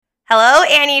Hello,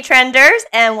 Annie Trenders,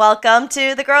 and welcome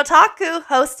to the Girltaku,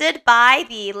 hosted by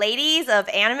the ladies of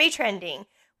anime trending.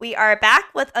 We are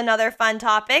back with another fun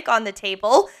topic on the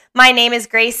table. My name is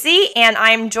Gracie, and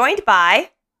I'm joined by...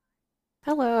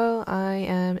 Hello, I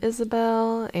am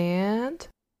Isabel, and...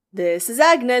 This is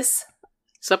Agnes.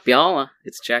 Sup, y'all?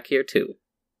 It's Jack here, too.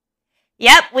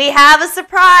 Yep, we have a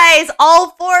surprise!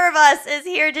 All four of us is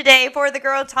here today for the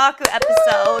Girltaku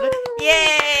episode.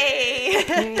 Yay!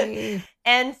 Yay.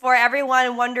 And for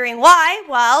everyone wondering why,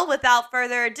 well, without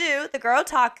further ado, the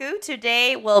Girltaku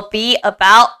today will be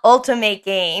about Otome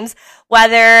games.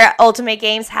 Whether Otome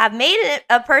games have made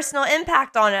a personal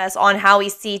impact on us, on how we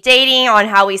see dating, on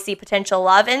how we see potential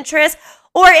love interest,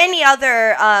 or any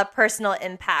other personal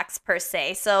impacts per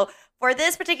se. So for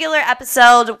this particular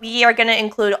episode, we are going to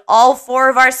include all four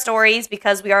of our stories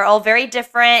because we are all very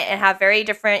different and have very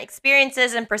different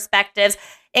experiences and perspectives,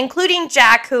 including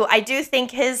Jack, who I do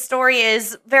think his story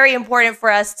is very important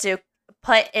for us to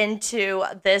put into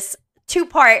this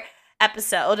two-part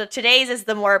episode. Today's is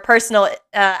the more personal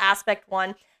aspect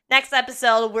one. Next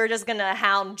episode, we're just going to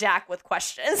hound Jack with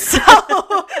questions. So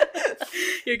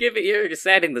You're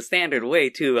setting the standard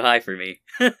way too high for me.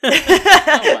 Oh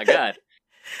my god.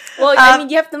 Well, I mean,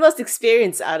 you have the most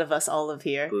experience out of us all of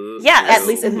here. Yes. At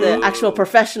least in the actual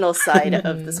professional side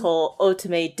of this whole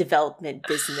Otome development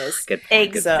business. Good point.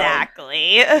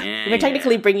 Exactly. We're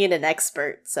technically bringing in an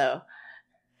expert, so...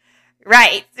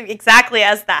 Right, exactly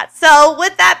as that. So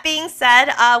with that being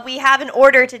said, we have an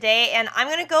order today, and I'm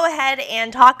going to go ahead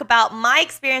and talk about my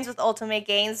experience with Otome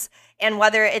games and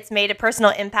whether it's made a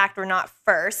personal impact or not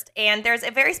first. And there's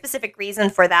a very specific reason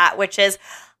for that, which is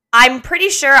I'm pretty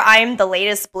sure I'm the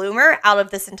latest bloomer out of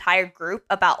this entire group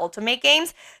about Otome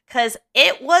games, because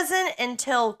it wasn't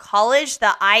until college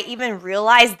that I even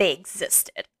realized they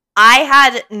existed. I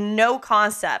had no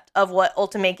concept of what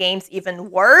Otome games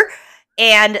even were,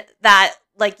 and that,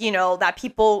 that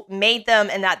people made them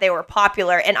and that they were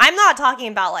popular. And I'm not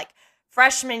talking about,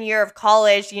 freshman year of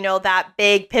college, that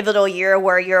big pivotal year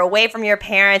where you're away from your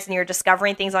parents and you're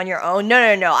discovering things on your own.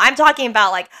 No. I'm talking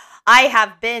about, I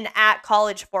have been at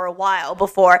college for a while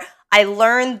before I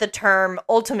learned the term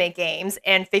Otome games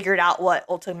and figured out what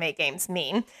Otome games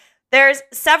mean. There's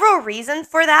several reasons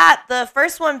for that. The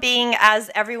first one being,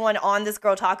 as everyone on this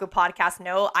Girltaku podcast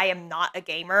know, I am not a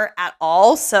gamer at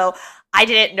all. So I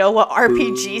didn't know what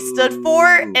RPG stood for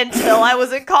until I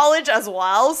was in college as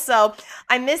well. So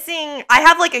I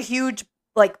have a huge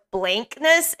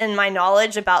blankness in my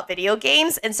knowledge about video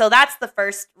games. And so that's the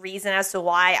first reason as to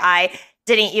why I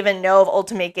didn't even know of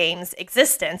Otome games'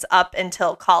 existence up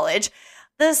until college.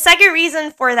 The second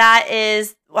reason for that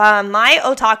is my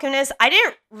otaku-ness. I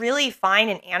didn't really find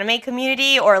an anime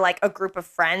community or a group of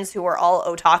friends who were all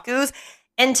otakus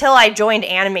until I joined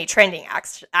anime trending,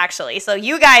 actually. So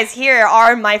you guys here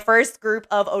are my first group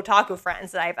of otaku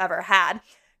friends that I've ever had.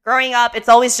 Growing up, it's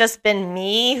always just been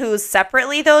me who's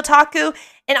separately the otaku,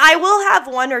 and I will have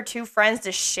one or two friends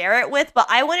to share it with, but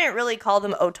I wouldn't really call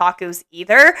them otakus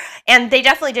either, and they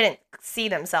definitely didn't see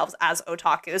themselves as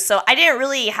otakus, so I didn't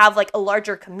really have a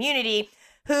larger community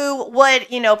who would,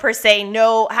 per se,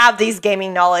 have these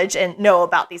gaming knowledge and know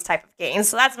about these type of games.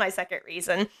 So that's my second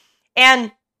reason.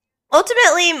 And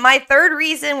ultimately, my third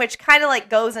reason, which kind of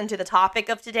goes into the topic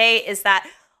of today, is that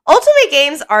Otome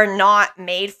games are not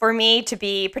made for me, to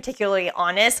be particularly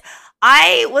honest.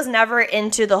 I was never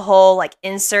into the whole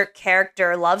insert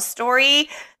character love story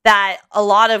that a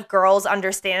lot of girls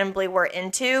understandably were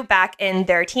into back in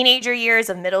their teenager years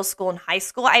of middle school and high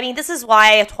school. I mean, this is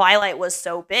why Twilight was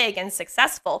so big and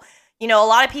successful. A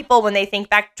lot of people, when they think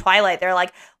back to Twilight, they're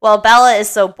like, well, Bella is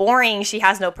so boring, she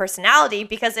has no personality.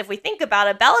 Because if we think about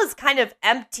it, Bella's kind of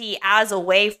empty as a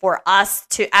way for us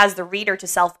to, as the reader, to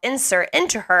self-insert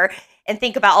into her and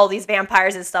think about all these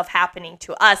vampires and stuff happening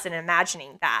to us and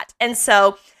imagining that. And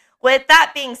so, with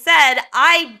that being said,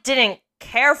 I didn't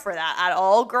care for that at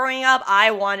all growing up. I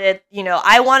wanted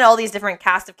all these different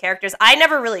cast of characters. I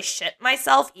never really shipped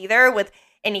myself either with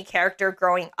any character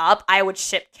growing up. I would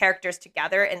ship characters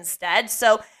together instead.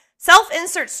 So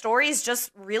self-insert stories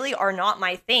just really are not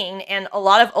my thing, and a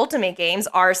lot of Otome games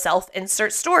are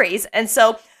self-insert stories. And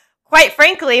so, quite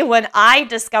frankly, when I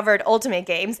discovered Otome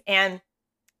games, and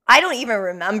I don't even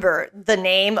remember the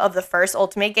name of the first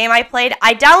Otome game I played,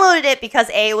 I downloaded it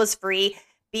because A, it was free,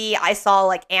 B, I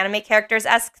saw anime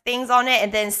characters-esque things on it,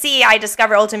 and then C, I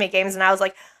discovered Otome games and I was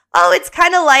like, oh, it's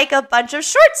kind of like a bunch of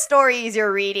short stories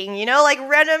you're reading,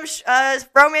 random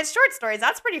romance short stories.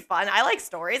 That's pretty fun. I like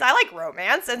stories. I like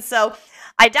romance. And so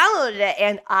I downloaded it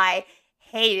and I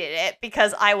hated it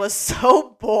because I was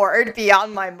so bored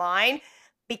beyond my mind.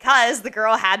 because the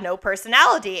girl had no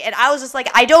personality. And I was just like,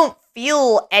 I don't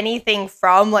feel anything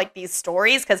from like these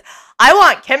stories because I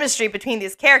want chemistry between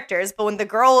these characters. But when the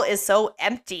girl is so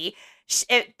empty,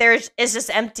 it's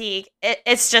just empty.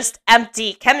 It's just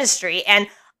empty chemistry. And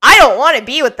I don't want to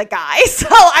be with the guy, so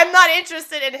I'm not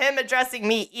interested in him addressing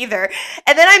me either.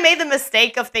 And then I made the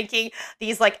mistake of thinking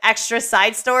these like extra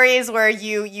side stories where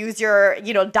you use your,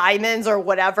 diamonds or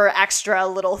whatever extra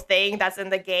little thing that's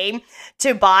in the game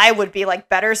to buy would be like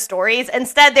better stories.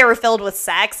 Instead, they were filled with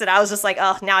sex, and I was just like,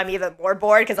 oh, now I'm even more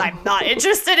bored because I'm not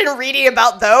interested in reading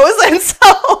about those. And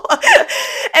so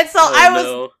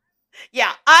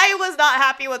yeah, I was not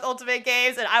happy with Ultimate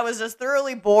Games, and I was just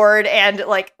thoroughly bored and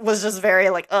like was just very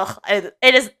like, ugh. It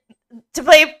is to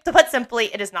put simply,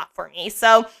 it is not for me.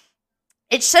 So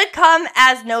it should come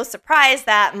as no surprise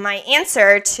that my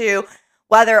answer to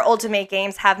whether Ultimate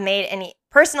Games have made any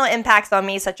personal impacts on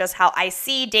me, such as how I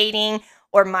see dating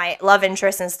or my love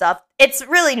interests and stuff, it's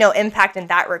really no impact in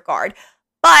that regard.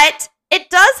 But it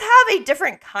does have a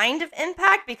different kind of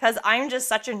impact because I'm just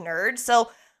such a nerd. So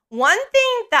one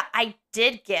thing that I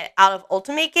did get out of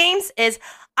Ultimate Games is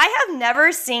I have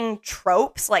never seen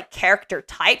tropes like character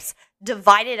types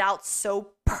divided out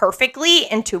so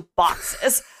perfectly into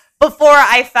boxes before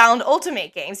I found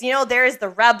Ultimate Games. There's the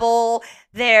rebel,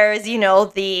 there's,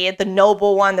 the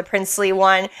noble one, the princely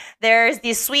one, there's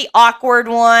the sweet awkward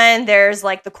one, there's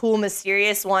like the cool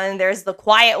mysterious one, there's the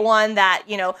quiet one that,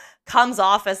 comes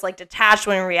off as like detached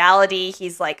when in reality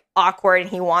he's like awkward and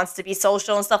he wants to be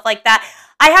social and stuff like that.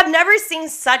 I have never seen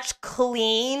such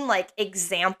clean like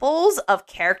examples of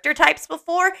character types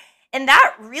before, and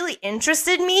that really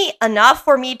interested me enough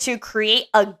for me to create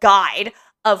a guide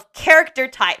of character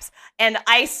types. And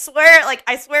I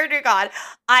swear to God,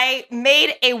 I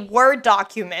made a Word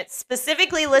document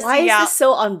specifically listing out. Why is this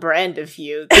so on brand of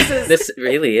you? This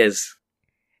really is.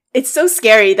 It's so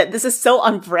scary that this is so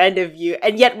on brand of you,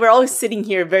 and yet we're all sitting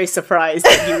here very surprised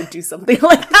that you would do something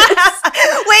like this.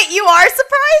 Wait, you are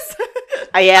surprised?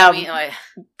 I am. I mean, I'm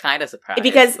kind of surprised.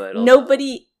 Because but also...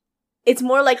 nobody... It's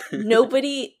more like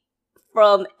nobody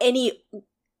from any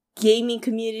gaming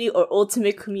community or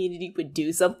ultimate community would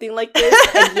do something like this,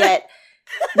 and yet...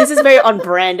 This is very on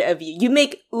brand of you. You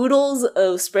make oodles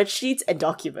of spreadsheets and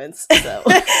documents. So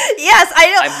yes,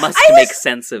 I know. I must make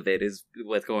sense of it. Is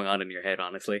what's going on in your head,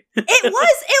 honestly. And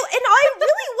I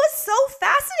really was so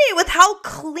fascinated with how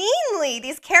cleanly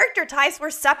these character types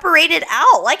were separated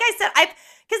out. Like I said,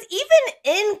 because even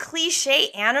in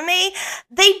cliche anime,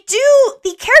 the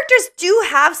characters do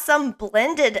have some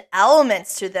blended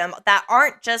elements to them that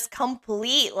aren't just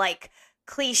complete like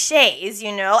cliches,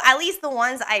 at least the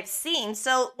ones I've seen.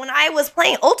 So when I was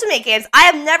playing Ultimate Games, I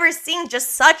have never seen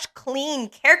just such clean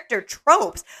character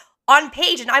tropes on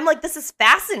page, and I'm like, this is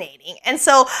fascinating. And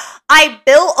so I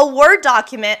built a Word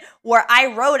document where I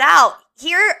wrote out,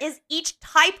 here is each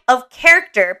type of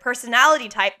character, personality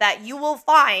type that you will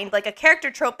find, like a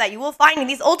character trope that you will find in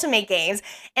these Ultimate Games.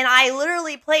 And I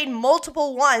literally played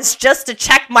multiple ones just to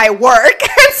check my work.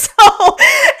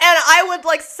 And I would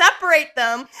like separate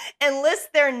them and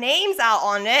list their names out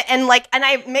on it. And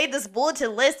I made this bulleted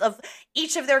list of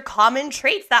each of their common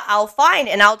traits that I'll find.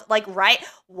 And I'll like write,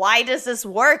 why does this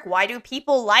work? Why do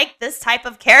people like this type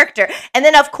of character? And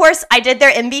then of course I did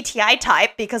their MBTI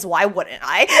type because why wouldn't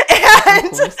I?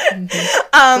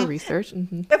 For research.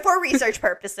 For research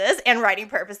purposes and writing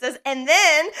purposes. And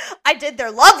then I did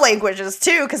their love languages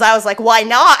too because I was like, why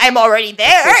not? I'm already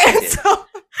there. And so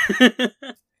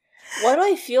why do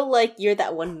I feel like you're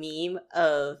that one meme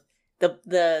of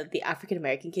the African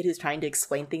American kid who's trying to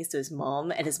explain things to his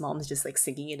mom, and his mom's just like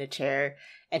singing in a chair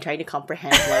and trying to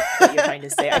comprehend like what you're trying to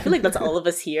say? I feel like that's all of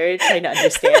us here trying to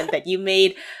understand that you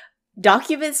made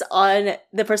documents on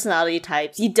the personality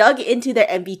types, you dug into their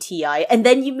MBTI, and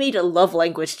then you made a love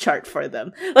language chart for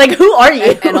them. Like, who are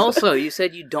you? And also, you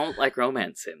said you don't like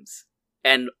romance sims.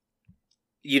 And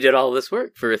you did all this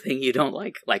work for a thing you don't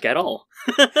like at all.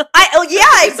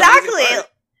 Yeah, exactly.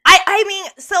 I mean,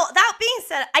 so that being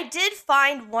said, I did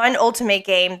find one Ultimate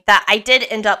game that I did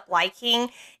end up liking.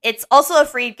 It's also a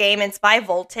free game. It's by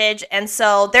Voltage, and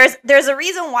so there's a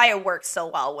reason why it works so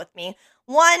well with me.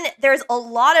 One, there's a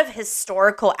lot of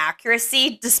historical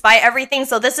accuracy despite everything.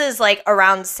 So this is like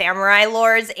around samurai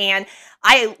lords, and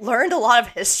I learned a lot of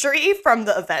history from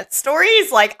the event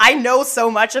stories. Like, I know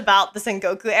so much about the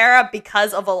Sengoku era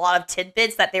because of a lot of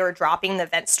tidbits that they were dropping in the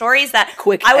event stories that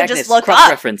I would just look up.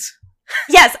 Reference.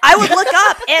 Yes, I would look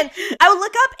up and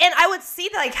I would see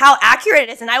like how accurate it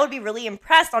is, and I would be really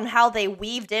impressed on how they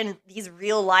weaved in these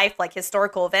real life like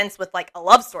historical events with like a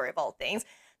love story of all things.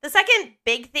 The second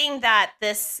big thing that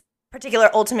this particular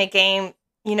Ultimate game,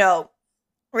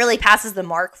 really passes the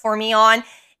mark for me on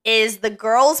is the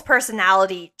girl's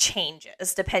personality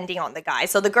changes depending on the guy.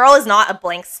 So the girl is not a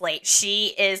blank slate.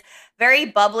 She is very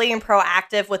bubbly and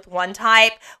proactive with one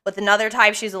type. With another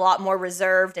type, she's a lot more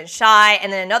reserved and shy.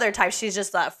 And then another type, she's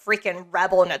just a freaking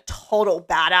rebel and a total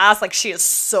badass. Like, she is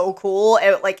so cool,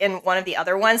 like in one of the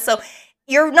other ones. So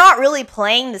you're not really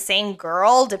playing the same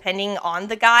girl depending on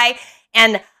the guy.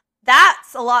 And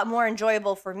that's a lot more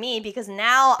enjoyable for me because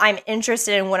now I'm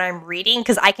interested in what I'm reading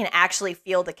because I can actually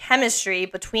feel the chemistry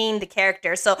between the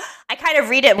characters. So I kind of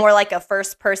read it more like a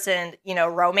first person,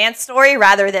 romance story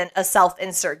rather than a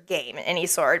self-insert game in any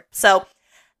sort. So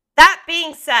that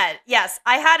being said, yes,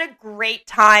 I had a great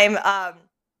time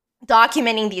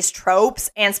documenting these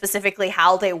tropes and specifically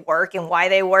how they work and why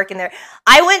they work. And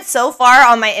I went so far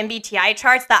on my MBTI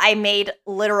charts that I made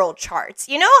literal charts.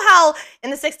 You know how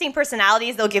in the 16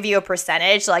 personalities they'll give you a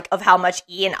percentage like of how much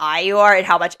E and I you are and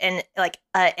how much N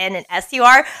and S you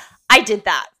are? I did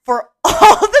that for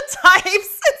all the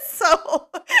types. So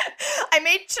I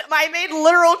made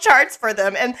literal charts for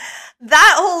them, and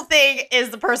that whole thing is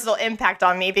the personal impact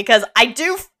on me because I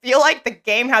do feel like the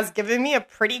game has given me a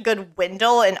pretty good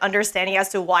window and understanding as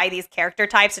to why these character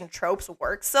types and tropes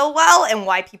work so well and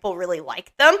why people really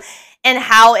like them and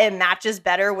how it matches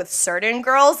better with certain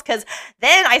girls. Because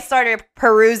then I started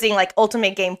perusing like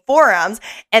Ultimate Game forums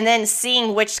and then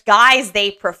seeing which guys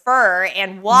they prefer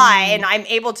and why, and I'm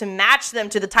able to match them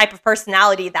to the type of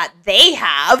personality that they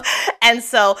have. And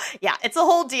so, yeah, it's a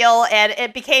whole deal, and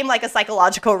it became like a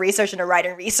psychological research and a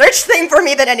writing research thing for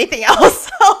me than anything else.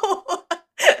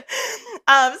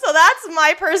 So that's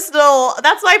my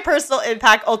personal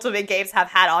impact Ultimate Games have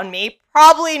had on me.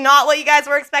 Probably not what you guys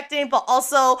were expecting, but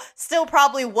also still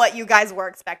probably what you guys were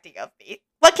expecting of me.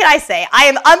 What can I say? I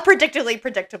am unpredictably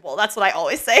predictable. That's what I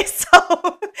always say.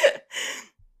 So,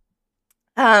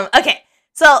 okay.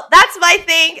 So that's my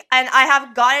thing, and I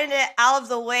have gotten it out of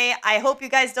the way. I hope you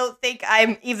guys don't think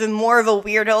I'm even more of a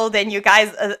weirdo than you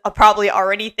guys probably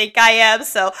already think I am.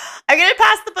 So I'm going to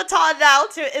pass the baton now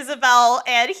to Isabel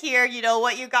and hear,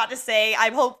 what you got to say.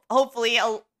 I'm hopefully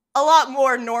a lot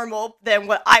more normal than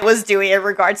what I was doing in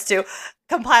regards to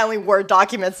compiling Word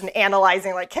documents and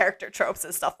analyzing like character tropes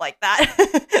and stuff like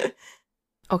that.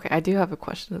 Okay, I do have a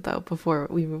question though before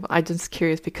we move on. I'm just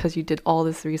curious because you did all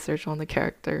this research on the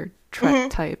character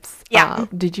types. Yeah.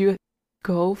 Did you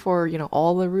go for,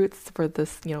 all the routes for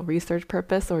this, research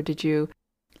purpose, or did you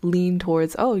lean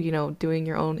towards, doing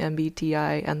your own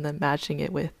MBTI and then matching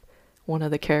it with one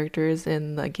of the characters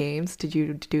in the games? Did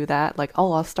you do that? Like,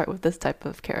 I'll start with this type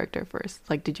of character first.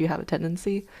 Like, did you have a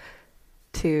tendency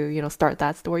to, start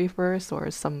that story first,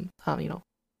 or some,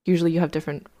 usually you have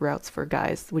different routes for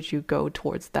guys. Would you go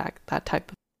towards that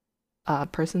type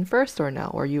of person first, or no?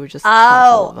 Or you would just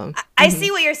all of them? I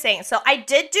see what you're saying. So I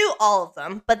did do all of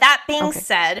them, but that being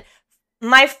said,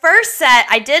 my first set,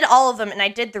 I did all of them and I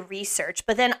did the research,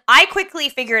 but then I quickly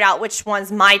figured out which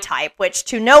one's my type, which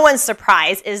to no one's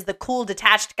surprise is the cool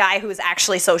detached guy who is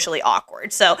actually socially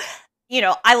awkward. So,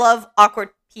 I love awkward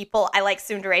people. I like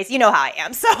tsunderes. You know how I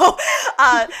am. So,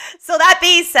 so that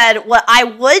being said, what I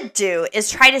would do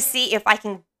is try to see if I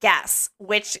can guess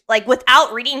which, like,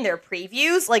 without reading their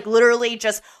previews, like literally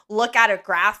just look at a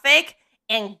graphic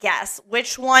and guess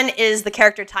which one is the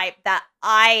character type that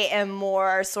I am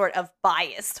more sort of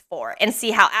biased for and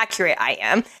see how accurate I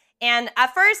am. And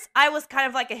at first, I was kind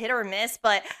of like a hit or miss,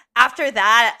 but after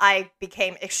that, I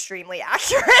became extremely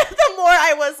accurate the more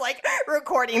I was like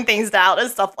recording things down and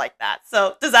stuff like that.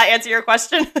 So does that answer your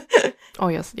question? Oh,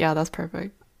 yes. Yeah, that's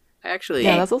perfect. Actually,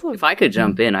 that's also... if I could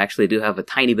jump in, I actually do have a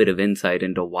tiny bit of insight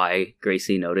into why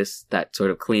Gracie noticed that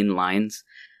sort of clean lines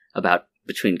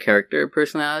between character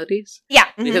personalities. Yeah.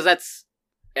 Mm-hmm. Because that's,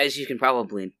 as you can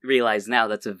probably realize now,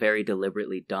 that's a very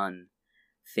deliberately done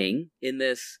thing in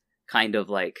this kind of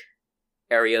like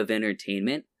area of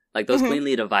entertainment. Like those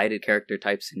cleanly divided character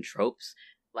types and tropes.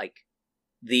 Like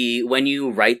when you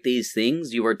write these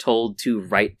things, you are told to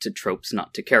write to tropes,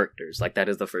 not to characters. Like that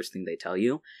is the first thing they tell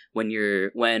you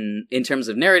when in terms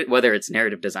of narrative, whether it's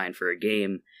narrative design for a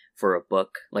game, for a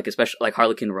book, like especially like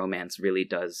Harlequin romance really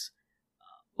does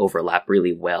overlap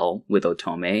really well with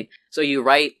Otome. So you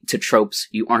write to tropes,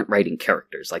 you aren't writing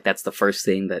characters. Like that's the first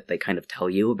thing that they kind of tell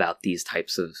you about these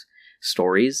types of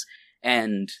stories.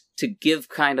 And to give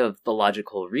kind of the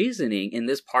logical reasoning, in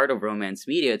this part of romance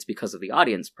media, it's because of the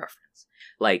audience preference.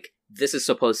 Like, this is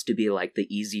supposed to be like the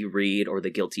easy read or the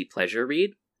guilty pleasure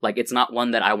read. Like, it's not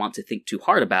one that I want to think too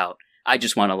hard about. I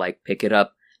just want to like pick it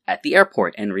up at the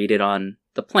airport and read it on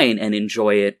the plane and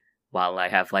enjoy it while I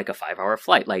have like a 5-hour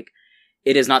flight. Like,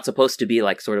 it is not supposed to be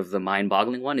like sort of the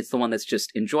mind-boggling one. It's the one that's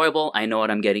just enjoyable. I know what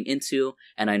I'm getting into,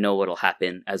 and I know what'll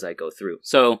happen as I go through.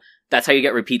 So that's how you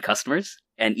get repeat customers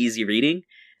and easy reading.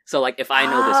 So like if I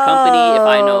know this company, if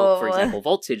I know, for example,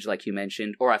 Voltage, like you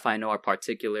mentioned, or if I know a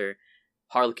particular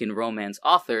Harlequin romance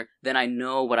author, then I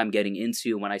know what I'm getting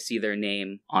into when I see their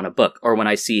name on a book or when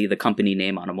I see the company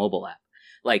name on a mobile app.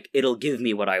 Like, it'll give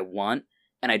me what I want,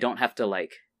 and I don't have to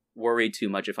like worry too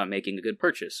much if I'm making a good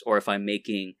purchase or if I'm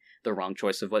making the wrong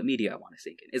choice of what media I want to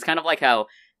sink in. It's kind of like how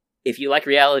if you like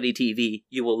reality TV,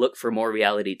 you will look for more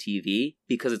reality TV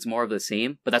because it's more of the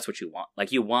same, but that's what you want.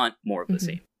 Like, you want more of the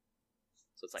same.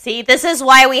 So it's like, see, this is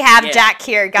why we have Jack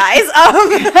here, guys.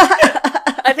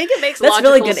 I think it makes That's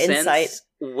logical really good sense insight.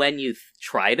 when you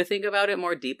try to think about it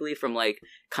more deeply from like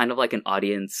kind of like an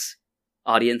audience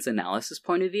analysis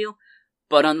point of view.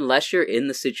 But unless you're in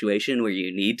the situation where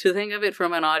you need to think of it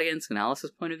from an audience analysis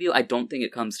point of view, I don't think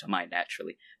it comes to mind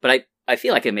naturally. But I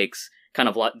feel like it makes kind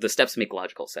of the steps make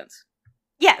logical sense.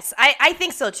 Yes, I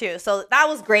think so too. So that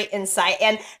was great insight.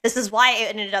 And this is why it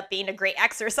ended up being a great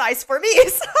exercise for me.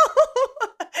 So,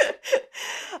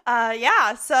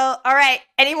 yeah. So, all right.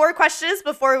 Any more questions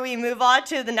before we move on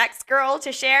to the next girl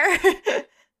to share?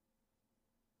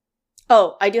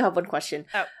 Oh, I do have one question.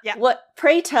 Oh, yeah.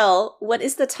 Pray tell, what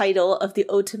is the title of the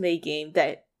Otome game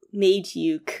that made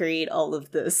you create all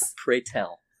of this? Pray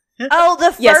tell. Oh,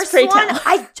 the first pray one?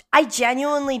 tell. I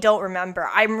genuinely don't remember.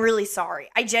 I'm really sorry.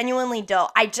 I genuinely don't.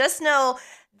 I just know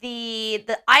the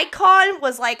icon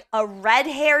was like a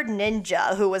red-haired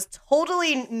ninja who was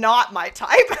totally not my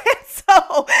type.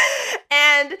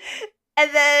 and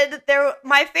then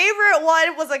my favorite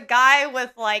one was a guy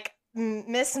with like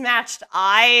mismatched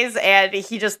eyes, and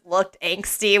he just looked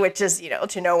angsty, which is,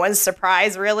 to no one's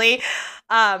surprise, really.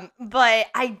 But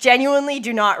I genuinely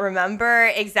do not remember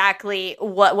exactly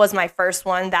what was my first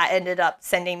one that ended up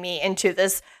sending me into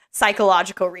this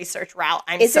psychological research route.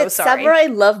 Is so it sorry. Samurai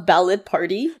Love Ballad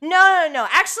Party? No.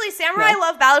 Actually, Samurai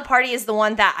Love Ballad Party is the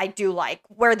one that I do like,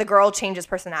 where the girl changes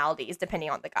personalities depending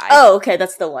on the guy. Oh, okay,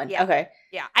 that's the one. Yeah. Okay.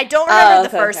 Yeah, I don't remember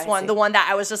the first I one, see. the one that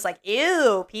I was just like,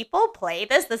 ew, people play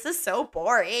this? This is so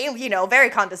boring. Very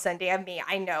condescending of me.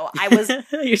 I know. I was So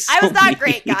I was not mean.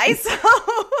 great, guys.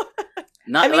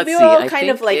 Not, I mean, let's we see. were all I kind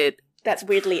think of like that's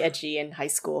weirdly edgy in high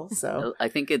school, so. I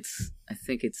think it's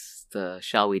the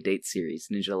Shall We Date series,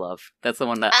 Ninja Love. That's the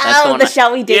one that. That's Oh, one the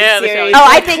Shall We Date Yeah, the Shall series. We Oh,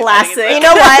 I Date. think- classic. You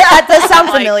know what? That does sound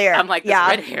I'm like- familiar. I'm like, this yeah.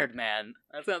 red-haired man.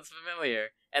 That sounds familiar.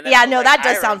 And then Yeah, I was no, like, that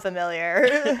does I sound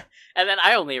familiar. And then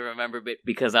I only remember it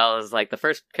because I was like, the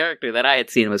first character that I had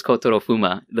seen was Kotaro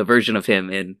Fuma, the version of him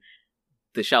in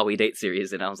the Shall We Date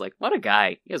series, and I was like, what a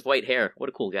guy. He has white hair. What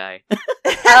a cool guy.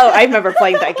 Oh, I remember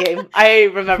playing that game. I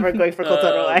remember going for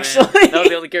Kotaro, Oh, man. actually. That was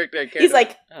the only character I cared He's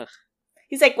like, about. Ugh.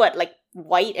 he's like what, like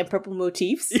white and purple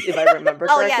motifs, if I remember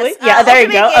Oh correctly. yes, Yeah, there you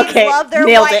Ultimate go. Games Okay, love their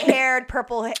nailed it. white-haired,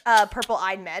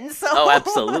 purple-eyed men. So Oh,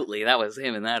 absolutely. That was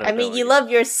him in that. I mean, you love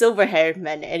your silver-haired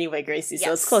men anyway, Gracie,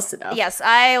 so it's close enough. Yes,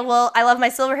 I love my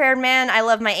silver-haired men. I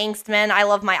love my angst men. I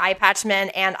love my eye patch men,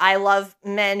 and I love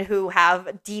men who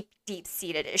have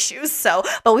deep-seated issues. So,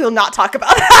 but we will not talk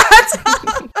about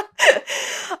that.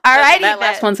 Alrighty, That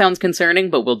last then. one sounds concerning,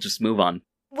 but we'll just move on.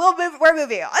 We're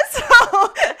moving on.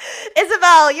 So,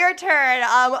 Isabel, your turn.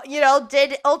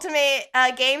 Did Ultimate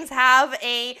Games have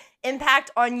a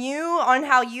impact on you, on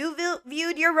how you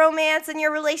viewed your romance and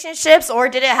your relationships, or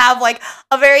did it have like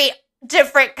a very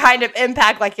different kind of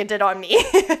impact like it did on me?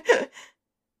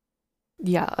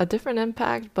 Yeah, a different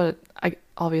impact, but I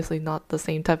obviously not the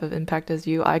same type of impact as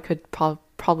you. I could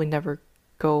probably never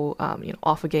go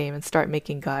off a game and start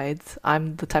making guides.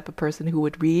 I'm the type of person who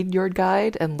would read your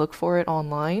guide and look for it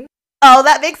online. Oh,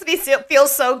 that makes me feel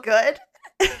so good.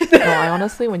 No, I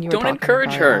honestly, when you were Don't talking encourage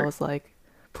about it, her. I was like,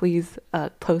 please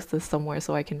post this somewhere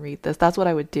so I can read this. That's what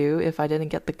I would do if I didn't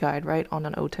get the guide right on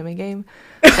an Otome game.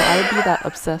 So I would be that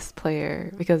obsessed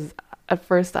player, because at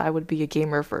first I would be a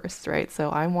gamer first, right? So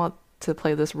I want to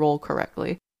play this role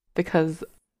correctly, because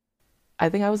I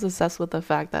think I was obsessed with the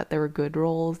fact that there were good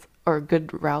roles or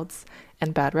good routes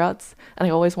and bad routes, and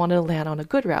I always wanted to land on a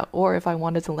good route, or if I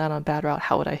wanted to land on a bad route,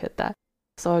 how would I hit that?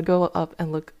 So I'd go up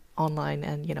and look online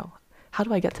and, how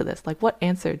do I get to this? Like, what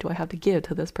answer do I have to give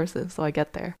to this person so I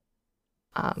get there?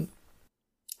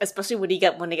 Especially when you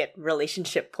get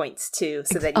relationship points too,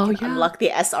 so that you Oh, can yeah. unlock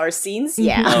the SR scenes. Mhm.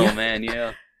 Yeah. Oh man,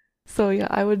 yeah. So yeah,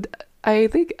 I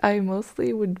think I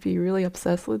mostly would be really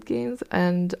obsessed with games,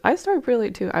 and I started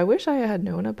really too. I wish I had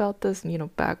known about this,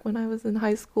 back when I was in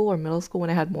high school or middle school when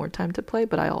I had more time to play,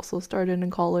 but I also started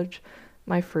in college.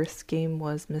 My first game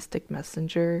was Mystic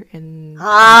Messenger in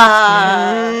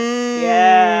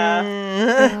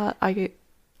Yeah.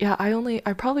 yeah, Yeah,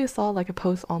 I probably saw like a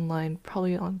post online,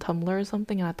 probably on Tumblr or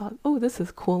something, and I thought, oh, this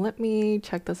is cool. Let me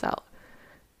check this out.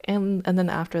 And then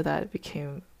after that, it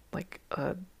became like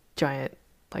a giant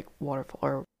like waterfall,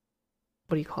 or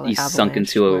what do you call it? You sunk Avalanche,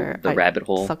 into where the I rabbit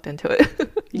hole. sucked into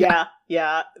it.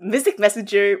 Yeah. Mystic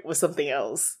Messenger was something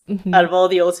else. Mhm. Out of all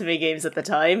the Otome games at the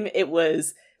time, it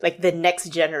was like the next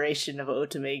generation of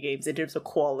Otome games in terms of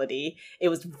quality. It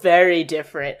was very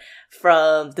different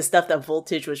from the stuff that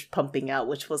Voltage was pumping out,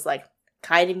 which was like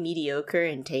kind of mediocre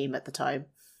and tame at the time.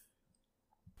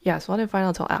 Yeah, so I didn't find out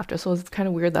until after. So it's kind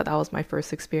of weird that that was my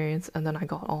first experience, and then I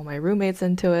got all my roommates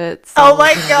into it. So, Oh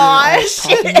my we were all gosh!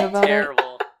 talking about it. Terrible.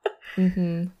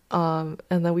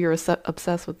 And then we were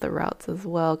obsessed with the routes as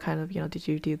well. Kind of, did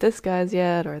you do this guy's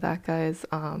yet or that guy's?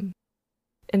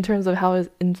 In terms of how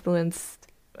it influenced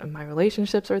my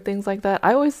relationships or things like that,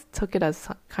 I always took it as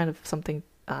kind of something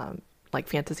like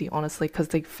fantasy, honestly, because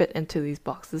they fit into these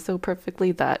boxes so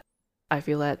perfectly that I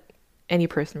feel that any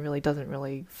person really doesn't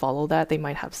really follow that. They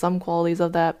might have some qualities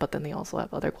of that, but then they also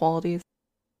have other qualities.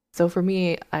 So for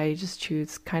me, I just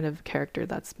choose kind of character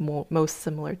that's most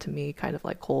similar to me, kind of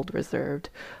like cold, reserved.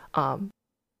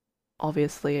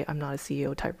 Obviously, I'm not a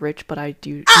CEO type rich, but I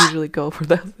do usually go for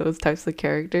those types of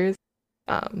characters.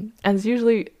 And it's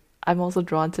usually, I'm also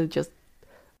drawn to just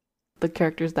the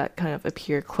characters that kind of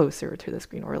appear closer to the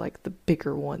screen, or like the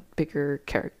bigger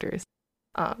characters.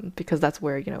 Because that's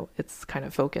where, it's kind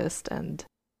of focused, and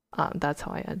that's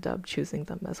how I end up choosing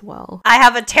them as well. I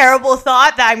have a terrible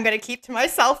thought that I'm going to keep to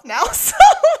myself now, so...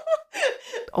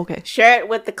 Okay. Share it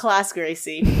with the class,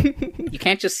 Gracie. You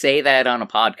can't just say that on a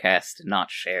podcast and not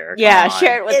share. Yeah, Come on.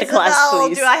 share it with the class, Isabel,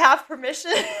 please. do I have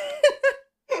permission?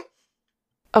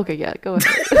 Okay, yeah, go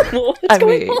ahead. What's I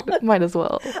going mean, on? might as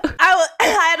well. I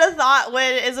had a thought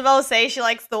when Isabel was saying she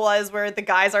likes the ones where the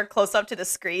guys are close up to the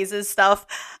screens and stuff,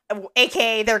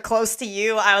 aka they're close to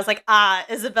you. I was like,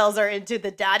 Isabel's are into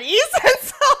the daddies, and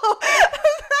so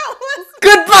that was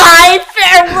Goodbye,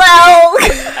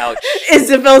 farewell! Ouch.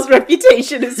 Isabel's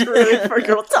reputation is ruined for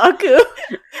Girltaku.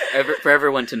 For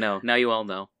everyone to know. Now you all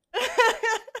know.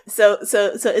 So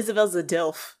Isabel's a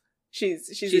DILF. She's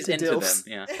into into DILFs.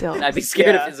 them, yeah. Still. I'd be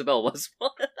scared Yeah. if Isabel was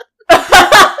one.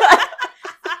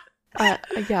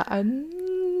 Yeah, I'm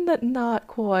not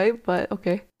quite, but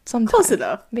okay. Sometimes. Close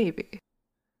enough. Maybe.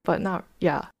 But not,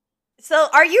 yeah. So,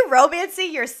 are you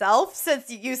romancing yourself since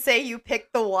you say you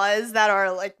pick the ones that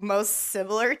are like most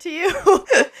similar to you?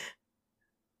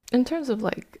 In terms of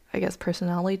like, I guess,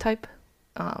 personality type,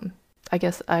 I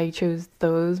guess I chose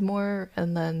those more,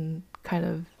 and then kind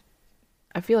of,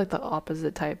 I feel like the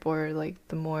opposite type, or like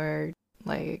the more,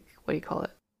 like, what do you call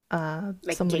it?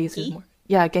 Like Somebody who's Genki? more,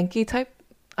 yeah, Genki type.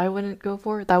 I wouldn't go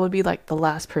for. That would be like the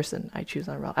last person I choose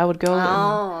on a route. I would go and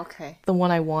Oh, okay. the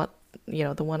one I want,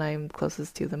 the one I'm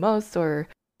closest to the most, or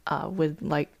would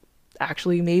like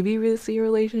actually maybe really see a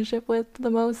relationship with the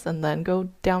most, and then go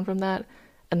down from that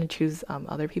and then choose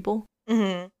other people.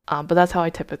 Mm-hmm. But that's how I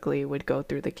typically would go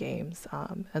through the games.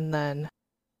 And then,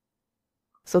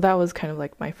 so that was kind of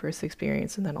like my first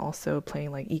experience, and then also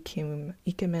playing like Ikemen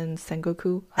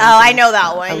Sengoku. I know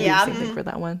that one, I would do yeah. the same thing for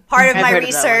that one. Part of I've my heard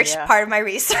of that one, research. yeah. Part of my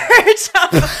research.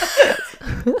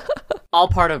 All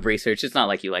part of research. It's not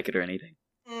like you like it or anything.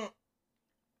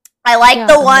 I like Yeah,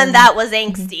 the and one then- that was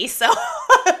angsty, so.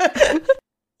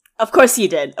 Of course you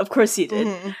did. Of course you did.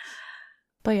 Mhm.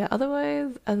 But yeah,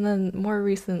 otherwise, and then more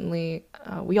recently,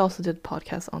 we also did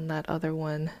podcasts on that other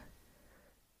one,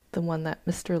 the one that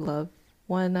Mr. Love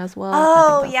won as well.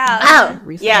 Oh, I think yeah. that's the Oh, most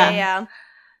recent Yeah, one yeah.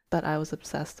 that I was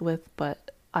obsessed with,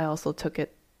 but I also took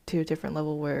it to a different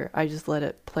level where I just let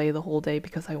it play the whole day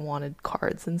because I wanted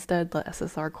cards instead, the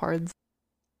SSR cards.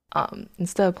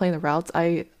 Instead of playing the routes,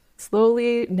 I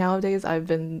slowly nowadays I've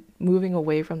been moving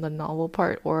away from the novel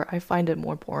part, or I find it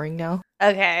more boring now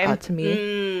Okay. to me.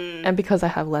 Mm. And because I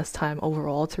have less time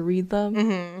overall to read them.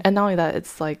 Mm-hmm. And not only that,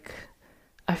 it's like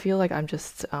I feel like I'm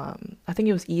just I think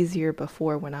it was easier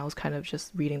before when I was kind of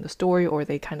just reading the story, or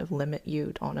they kind of limit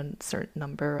you on a certain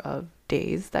number of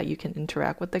days that you can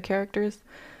interact with the characters.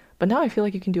 But now I feel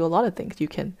like you can do a lot of things. You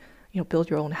can, build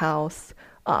your own house,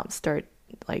 start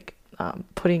like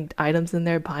putting items in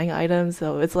there, buying items.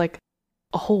 So it's like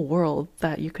a whole world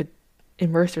that you could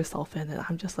immerse yourself in. And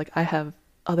I'm just like, I have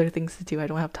other things to do. I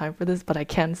don't have time for this, but I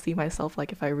can see myself,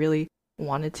 like, if I really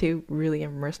wanted to really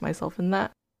immerse myself in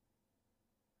that.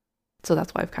 So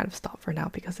that's why I've kind of stopped for now,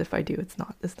 because if I do, it's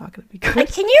not going to be good.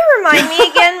 Can you remind me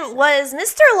again, was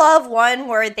Mr. Love one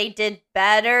where they did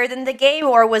better than the game,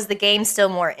 or was the game still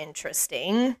more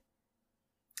interesting?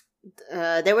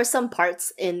 There were some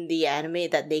parts in the anime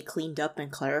that they cleaned up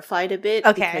and clarified a bit.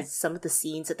 Okay. Because some of the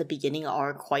scenes at the beginning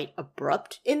are quite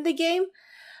abrupt in the game.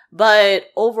 But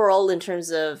overall, in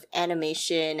terms of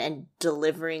animation and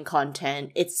delivering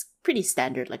content, it's pretty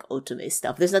standard, like Otome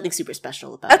stuff. There's nothing super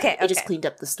special about it. It just cleaned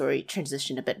up the story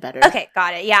transition a bit better. Okay,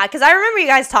 got it. Yeah, because I remember you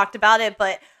guys talked about it,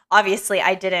 but obviously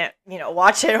I didn't,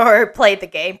 watch it or play the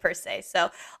game per se.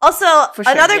 So also,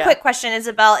 another quick question,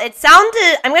 Isabel. It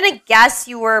sounded, I'm going to guess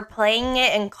you were playing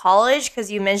it in college because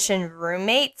you mentioned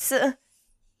roommates.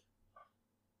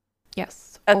 Yes.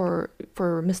 Or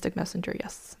for Mystic Messenger,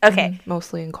 yes. Okay.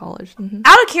 Mostly in college.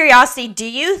 Out of curiosity, do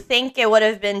you think it would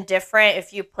have been different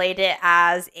if you played it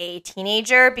as a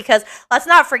teenager? Because let's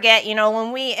not forget,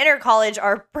 when we enter college,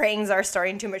 our brains are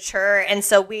starting to mature. And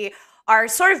so we are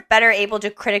sort of better able to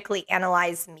critically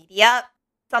analyze media.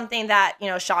 Something that,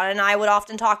 Sean and I would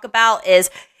often talk about is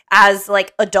as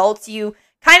like adults, you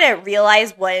kind of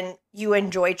realize when you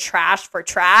enjoy trash for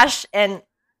trash and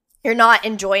you're not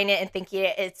enjoying it and thinking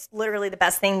it's literally the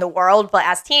best thing in the world. But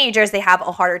as teenagers, they have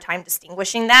a harder time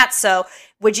distinguishing that. So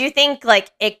would you think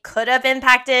like it could have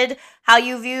impacted how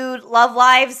you viewed Love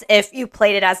Lives if you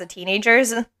played it as a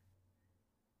teenagers? Oh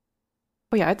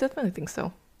yeah, I definitely think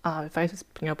so. If I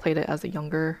just, played it as a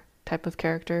younger type of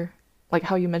character, like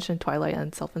how you mentioned Twilight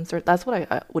and self-insert, that's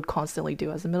what I would constantly do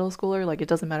as a middle schooler. Like it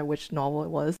doesn't matter which novel it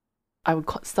was, I would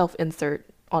self-insert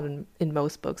in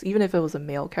most books. Even if it was a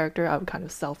male character, I would kind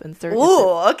of self-insert.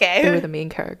 Ooh, okay. They were the main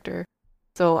character.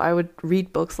 So I would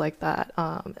read books like that.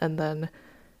 And then,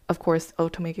 of course,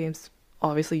 Otome games,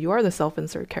 obviously you are the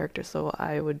self-insert character. So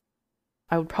I would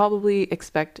probably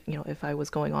expect, if I was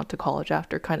going on to college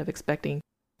after, kind of expecting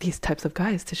these types of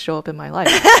guys to show up in my life.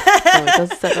 So it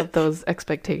does set up those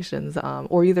expectations.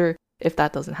 Or either if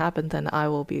that doesn't happen, then I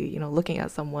will be, looking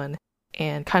at someone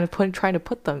and kind of trying to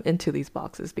put them into these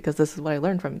boxes because this is what I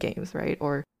learned from games, right?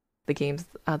 Or the games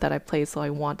that I play. So I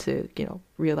want to,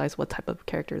 realize what type of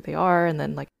character they are, and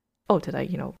then like, oh, did I,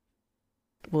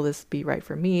 will this be right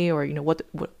for me, or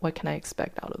what can I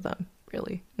expect out of them,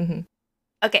 really?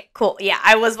 Okay, cool. Yeah,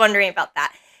 I was wondering about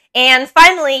that. And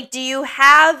finally, do you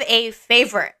have a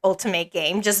favorite Ultimate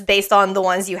game just based on the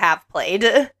ones you have played?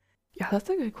 Yeah, that's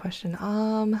a good question.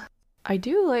 I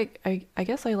do like, I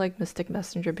guess I like Mystic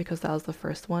Messenger because that was the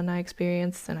first one I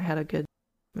experienced, and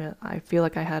I feel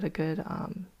like I had a good,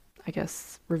 I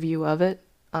guess, review of it,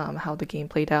 how the game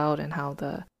played out and how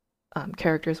the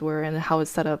characters were and how it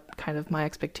set up kind of my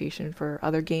expectation for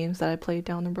other games that I played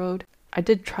down the road. I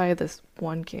did try this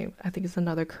one game, I think it's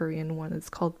another Korean one, it's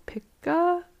called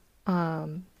Pika,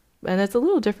 and it's a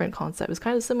little different concept. It's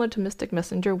kind of similar to Mystic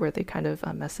Messenger where they kind of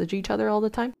message each other all the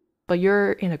time, but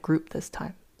you're in a group this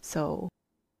time. So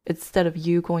instead of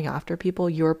you going after people,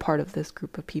 you're part of this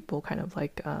group of people, kind of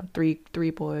like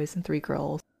three boys and 3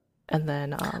 girls. And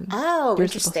then you're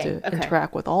supposed to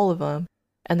interact with all of them.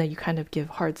 And then you kind of give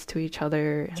hearts to each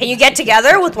other. Can you get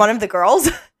together with one of the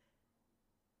girls?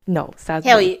 No, sadly.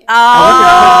 Hell yeah.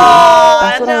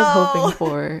 That's what I was hoping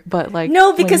for. But like,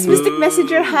 no, because Mystic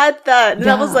Messenger had that. And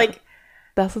that was like,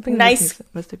 that's the thing. Nice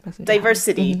Mystic Messenger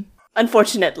diversity.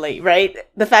 Unfortunately, right?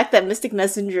 The fact that Mystic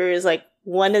Messenger is like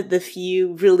one of the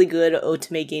few really good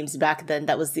Otome games back then,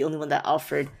 that was the only one that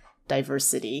offered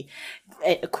diversity,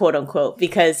 quote unquote,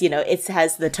 because, it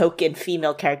has the token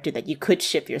female character that you could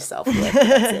ship yourself with.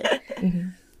 That's it.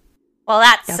 Well,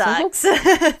 that sucks.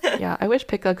 I wish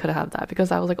Pika could have that because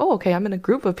I was like, oh, okay, I'm in a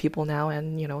group of people now,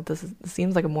 and this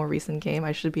seems like a more recent game.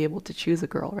 I should be able to choose a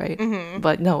girl, right?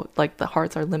 But no, like the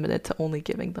hearts are limited to only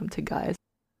giving them to guys,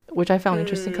 which I found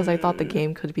interesting because I thought the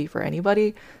game could be for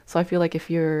anybody. So I feel like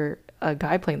if you're a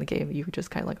guy playing the game, you just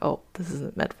kind of like, oh, this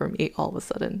isn't meant for me all of a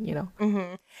sudden,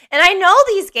 And I know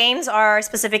these games are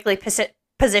specifically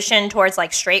positioned towards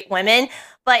like straight women,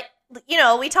 but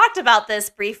we talked about this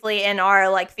briefly in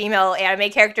our like female anime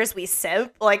characters we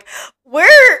simp. Like,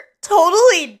 we're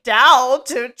totally down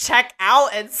to check out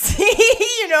and see,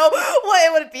 what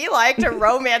it would be like to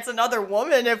romance another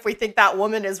woman if we think that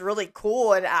woman is really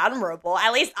cool and admirable.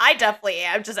 At least I definitely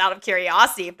am, just out of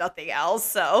curiosity, if nothing else.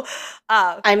 So,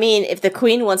 I mean, if the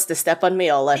queen wants to step on me,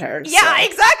 I'll let her. Yeah, so.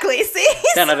 Exactly. See?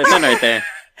 10 out of 10 right there.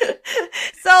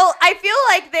 So I feel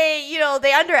like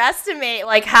they underestimate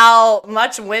like how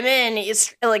much women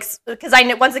is like, because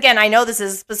once again I know this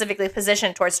is specifically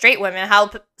positioned towards straight women,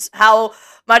 how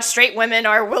much straight women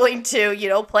are willing to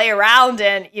play around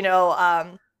and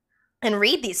and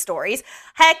read these stories.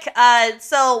 Heck,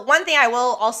 so one thing I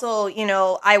will also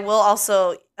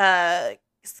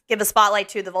give a spotlight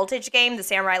to the Voltage game, the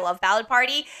Samurai Love Ballad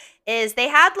Party, is they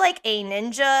had like a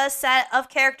ninja set of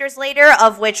characters later,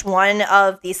 of which one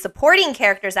of the supporting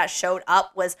characters that showed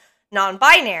up was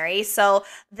non-binary. So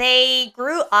they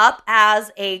grew up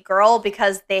as a girl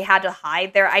because they had to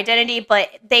hide their identity, but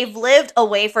they've lived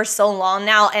away for so long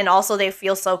now, and also they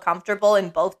feel so comfortable in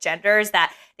both genders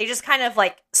that they just kind of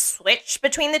like switch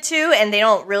between the two, and they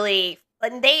don't really,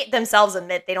 and they themselves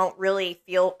admit they don't really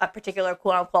feel a particular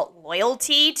quote-unquote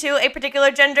loyalty to a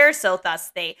particular gender, so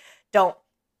thus they don't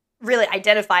really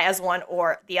identify as one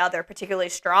or the other particularly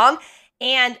strong.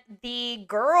 And the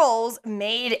girls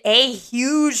made a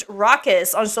huge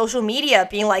ruckus on social media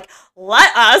being like,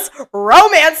 let us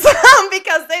romance them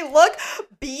because they look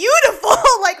beautiful.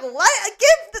 Like,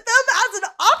 give them as an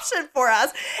option for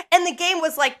us. And the game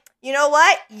was like, you know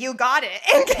what? You got it.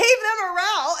 And gave them a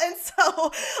route. And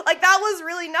so, like, that was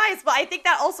really nice. But I think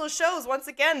that also shows, once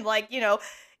again, like, you know,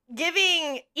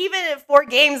 giving, even for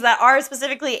games that are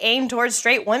specifically aimed towards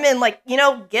straight women, like, you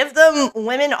know, give them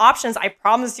women options. I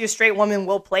promise you straight women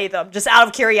will play them just out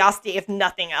of curiosity, if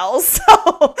nothing else.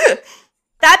 So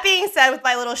that being said, with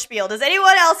my little spiel, does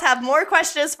anyone else have more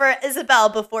questions for Isabel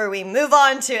before we move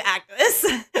on to Agnes?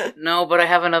 No, but I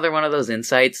have another one of those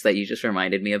insights that you just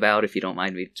reminded me about, if you don't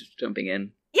mind me just jumping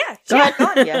in. Yeah, Go sure. ahead, go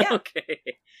on, yeah. Okay.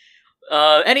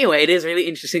 Anyway, it is really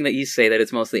interesting that you say that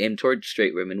it's mostly aimed towards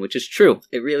straight women, which is true.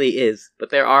 It really is. But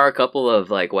there are a couple of,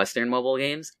 like, Western mobile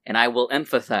games, and I will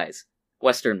emphasize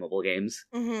Western mobile games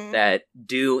that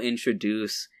do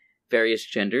introduce various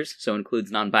genders, so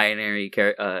includes non-binary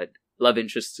love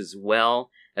interests as well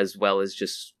as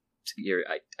just your,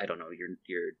 I don't know,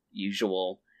 your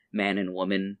usual man and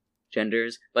woman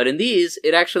genders. But in these,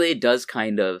 it actually does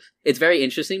kind of, it's very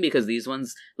interesting because these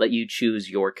ones let you choose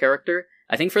your character.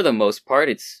 I think for the most part,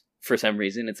 for some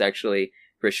reason, it's actually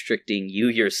restricting you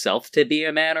yourself to be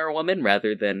a man or a woman,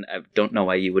 rather than, I don't know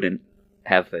why you wouldn't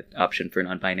have an option for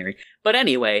non-binary. But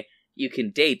anyway, you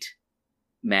can date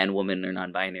man, woman, or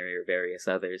non-binary, or various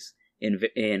others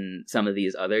in some of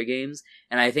these other games.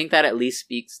 And I think that at least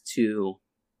speaks to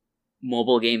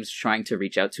mobile games trying to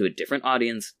reach out to a different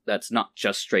audience that's not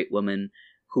just straight women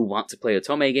who want to play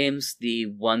Otome games. The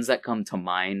ones that come to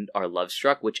mind are Love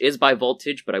Struck, which is by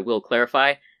Voltage, but I will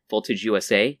clarify, Voltage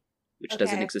USA, which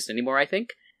doesn't exist anymore, I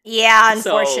think. Yeah,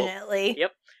 unfortunately.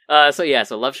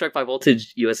 So Love Struck by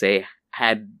Voltage USA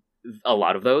had a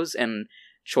lot of those, and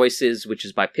Choices, which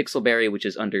is by Pixelberry, which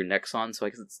is under Nexon, so I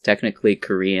guess it's technically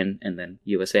Korean and then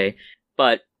USA.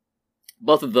 But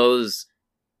both of those,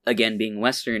 again, being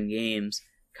Western games,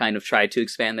 kind of try to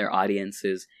expand their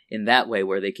audiences in that way,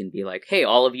 where they can be like, hey,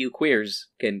 all of you queers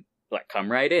can, like,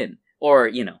 come right in. Or,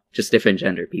 you know, just different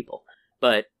gender people.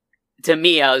 But to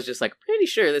me, I was just like, pretty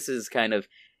sure this is kind of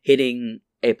hitting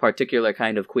a particular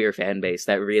kind of queer fan base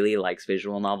that really likes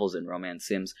visual novels and romance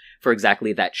sims for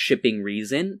exactly that shipping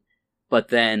reason. But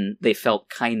then they felt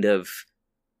kind of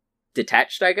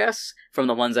detached, I guess, from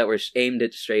the ones that were aimed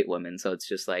at straight women. So it's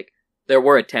just like, there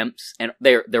were attempts, and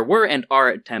there were and are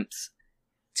attempts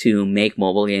to make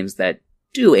mobile games that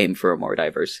do aim for a more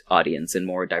diverse audience and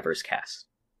more diverse cast.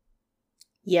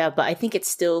 Yeah, but I think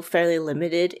it's still fairly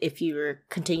limited if you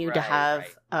continue to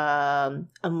have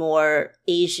a more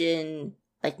Asian,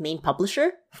 like, main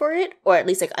publisher for it, or at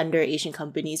least, like, under Asian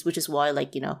companies, which is why,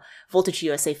 like, you know, Voltage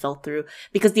USA fell through.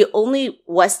 Because the only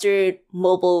Western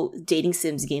mobile dating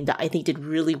sims game that I think did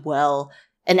really well,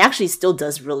 and actually still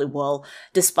does really well,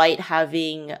 despite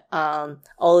having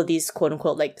all of these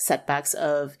quote-unquote, like, setbacks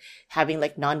of having,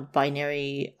 like,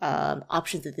 non-binary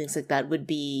options and things like that, would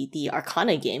be the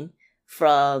Arcana game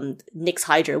from Nyx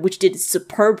Hydra, which did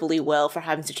superbly well for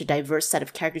having such a diverse set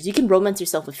of characters. You can romance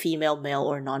yourself with female, male,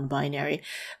 or non-binary,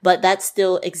 but that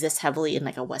still exists heavily in,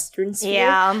 like, a Western sphere.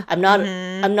 Yeah. I'm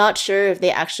not sure if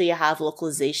they actually have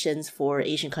localizations for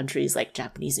Asian countries like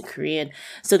Japanese and Korean.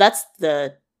 So that's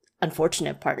the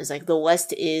unfortunate part, is like the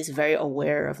West is very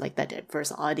aware of, like, that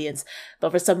diverse audience,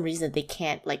 but for some reason they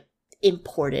can't, like,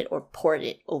 import it or port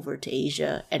it over to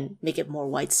Asia and make it more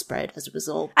widespread as a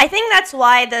result. I think that's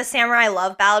why the Samurai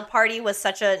Love Ballad Party was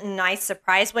such a nice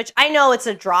surprise, which I know it's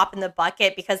a drop in the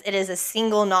bucket because it is a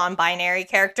single non-binary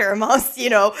character amongst, you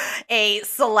know, a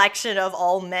selection of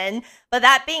all men. But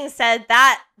that being said,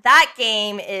 that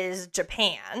game is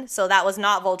Japan. So that was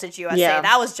not Voltage USA. Yeah.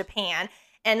 That was Japan.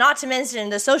 And not to mention,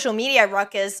 the social media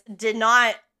ruckus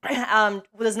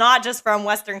was not just from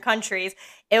Western countries.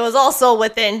 It was also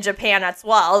within Japan as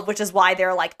well, which is why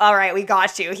they're like, all right, we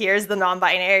got you. Here's the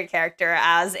non-binary character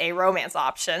as a romance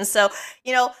option. So,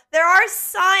 you know, there are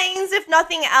signs, if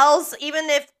nothing else, even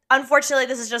if, unfortunately,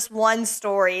 this is just one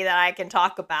story that I can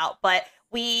talk about, but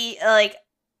we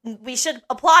should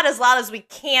applaud as loud as we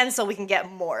can so we can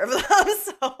get more of them.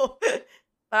 So,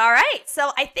 but all right.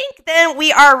 So I think then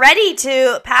we are ready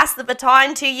to pass the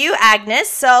baton to you, Agnes.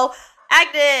 So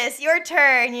Agnes, your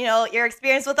turn. You know, your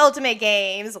experience with Ultimate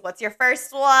games. What's your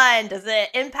first one? Does it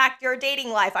impact your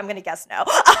dating life? I'm gonna guess no.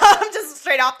 Just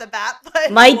straight off the bat.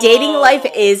 But My dating life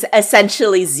is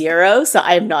essentially 0, so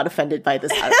I am not offended by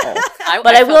this at all.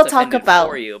 But I will felt talk offended about.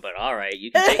 for you, but all right,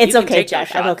 you can take, It's you can okay, take those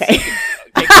Jeff. I'm shots. okay.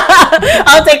 Take those.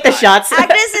 I'll take the shots.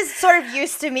 Agnes is sort of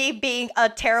used to me being a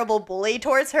terrible bully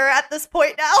towards her at this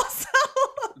point now. So,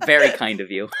 Very kind of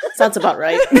you. Sounds about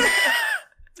right.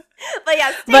 but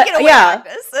yeah, take it away,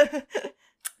 Agnes.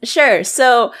 Sure.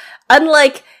 So,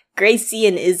 unlike Gracie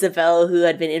and Isabel, who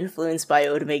had been influenced by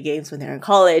Otome games when they were in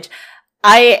college,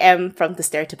 I am from the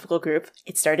stereotypical group.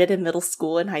 It started in middle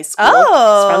school and high school.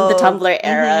 Oh. It's from the Tumblr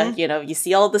era. You know, you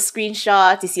see all the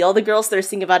screenshots, you see all the girls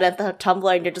thirsting about it at the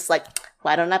Tumblr, and you're just like,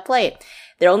 why don't I play it?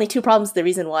 There are only 2 problems. The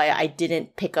reason why I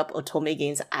didn't pick up Otome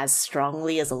games as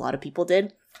strongly as a lot of people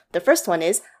did. The first one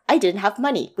is I didn't have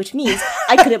money, which means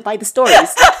I couldn't buy the stories.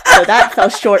 So that fell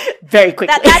short very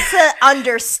quickly. That's an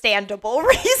understandable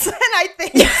reason, I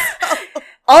think. So.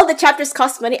 All the chapters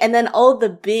cost money, and then all the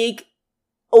big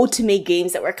Otome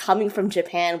games that were coming from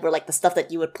Japan were like the stuff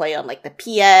that you would play on like the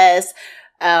PS,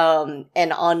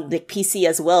 and on the PC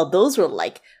as well. Those were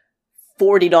like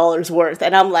 $40 worth,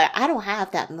 and I'm like, I don't have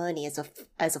that money as not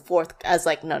fourth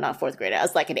grader,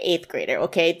 as like an 8th grader.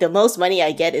 Okay, the most money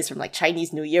I get is from like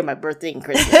Chinese New Year, my birthday, and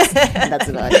Christmas, and that's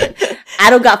about it.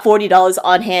 I don't got $40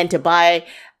 on hand to buy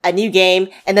a new game,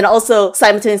 and then also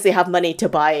simultaneously have money to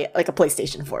buy like a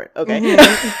PlayStation for it. Okay,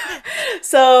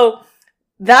 so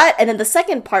that, and then the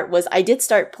second part was I did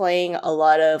start playing a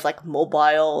lot of like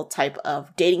mobile type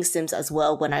of dating sims as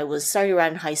well when I was starting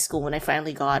around high school, when I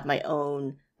finally got my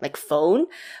own like phone.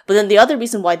 But then the other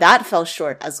reason why that fell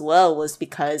short as well was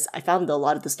because I found a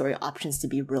lot of the story options to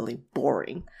be really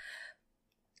boring.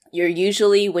 You're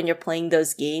usually, when you're playing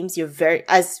those games, you're very,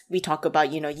 as we talk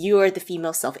about, you know, you are the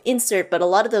female self-insert, but a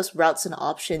lot of those routes and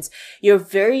options, you're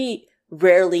very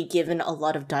rarely given a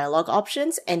lot of dialogue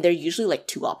options, and they're usually like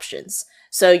 2 options.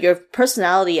 So your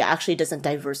personality actually doesn't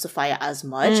diversify as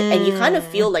much, and you kind of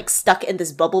feel like stuck in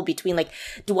this bubble between like,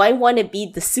 do I want to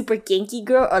be the super genki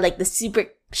girl or like the super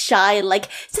shy, like,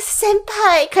 it's a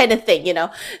senpai kind of thing, you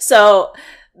know? So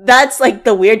that's like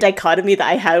the weird dichotomy that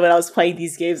I had when I was playing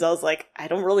these games. I was like, I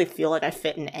don't really feel like I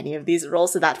fit in any of these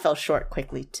roles, so that fell short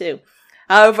quickly too.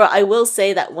 However, I will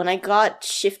say that when I got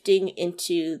shifting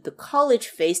into the college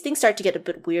phase, things start to get a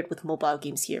bit weird with mobile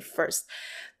games here first.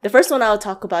 The first one I'll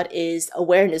talk about is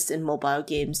awareness in mobile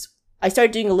games. I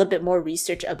started doing a little bit more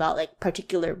research about like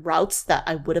particular routes that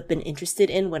I would have been interested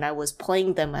in when I was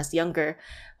playing them as younger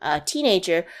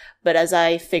teenager, but as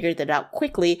I figured that out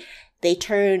quickly, they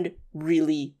turned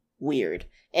really weird.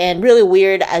 And really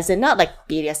weird as in not like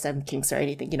BDSM kinks or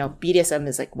anything, you know, BDSM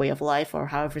is like way of life or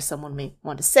however someone may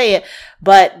want to say it,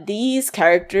 but these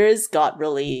characters got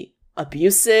really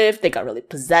abusive, they got really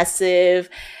possessive,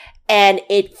 and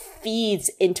it feeds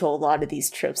into a lot of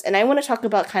these tropes. And I want to talk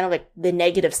about kind of like the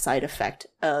negative side effect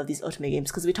of these Otome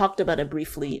games, because we talked about it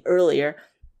briefly earlier,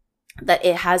 that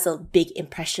it has a big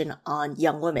impression on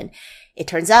young women. It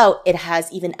turns out it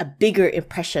has even a bigger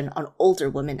impression on older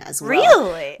women as well.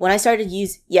 Really? When I started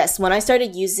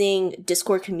using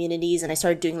Discord communities and I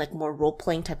started doing like more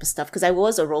role-playing type of stuff, because I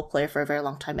was a role player for a very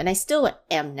long time, and I still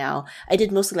am now. I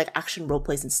did mostly like action role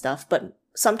plays and stuff, but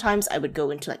sometimes I would go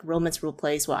into like romance role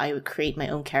plays where I would create my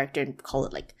own character and call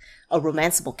it like a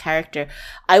romanceable character.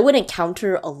 I would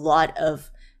encounter a lot of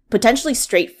potentially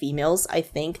straight females, I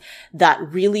think, that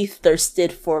really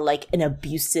thirsted for like an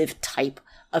abusive type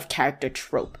of character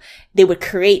trope. They would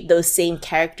create those same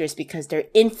characters because they're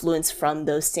influenced from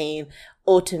those same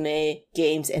Otome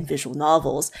games and visual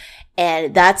novels.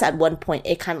 And that's at one point,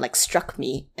 it kind of like struck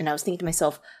me. And I was thinking to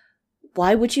myself,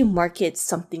 why would you market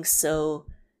something so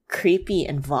creepy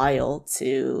and vile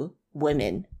to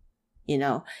women? You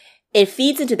know, it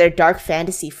feeds into their dark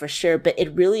fantasy for sure, but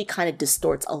it really kind of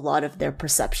distorts a lot of their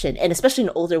perception, and especially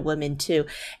in older women too.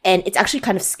 And it's actually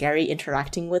kind of scary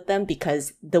interacting with them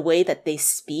because the way that they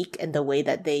speak and the way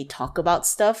that they talk about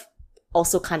stuff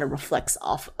also kind of reflects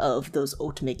off of those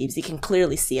Otome games. You can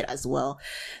clearly see it as well.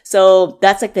 So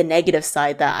that's like the negative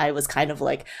side that I was kind of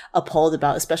like appalled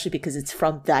about, especially because it's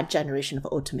from that generation of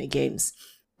Otome games.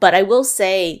 But I will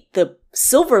say the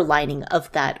silver lining of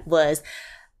that was,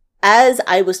 as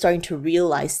I was starting to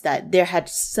realize that there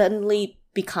was suddenly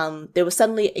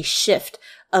a shift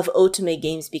of Otome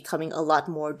games becoming a lot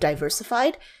more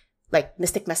diversified, like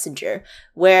Mystic Messenger,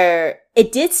 where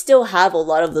it did still have a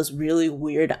lot of those really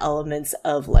weird elements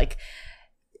of like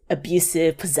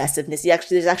abusive possessiveness.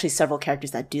 There's actually several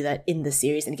characters that do that in the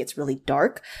series, and it gets really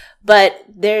dark. But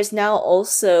there's now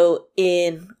also,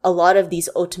 in a lot of these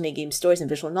Otome game stories and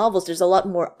visual novels, there's a lot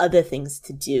more other things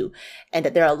to do, and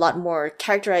that there are a lot more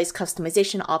characterized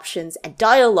customization options and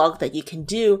dialogue that you can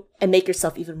do and make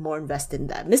yourself even more invested in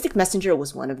that. Mystic Messenger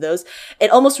was one of those.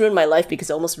 It almost ruined my life because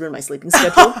it almost ruined my sleeping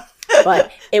schedule.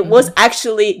 But it was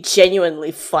actually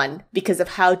genuinely fun because of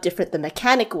how different the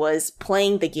mechanic was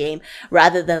playing the game,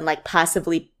 rather than like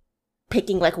passively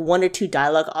picking like 1 or 2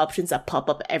 dialogue options that pop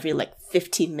up every like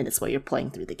 15 minutes while you're playing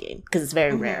through the game. Because it's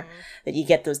very rare that you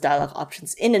get those dialogue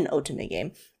options in an Otome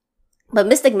game. But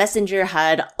Mystic Messenger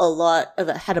had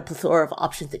a plethora of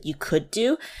options that you could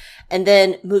do. And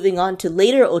then moving on to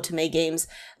later Otome games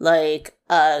like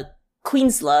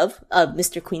Queen's Love,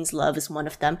 Mr. Queen's Love is one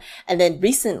of them. And then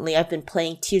recently I've been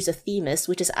playing Tears of Themis,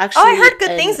 which is actually I heard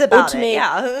good things about it,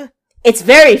 yeah. It's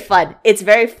very fun. It's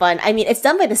very fun. I mean, it's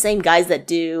done by the same guys that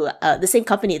do, the same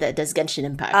company that does Genshin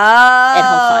Impact. And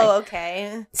Honkai.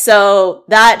 Okay. So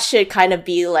that should kind of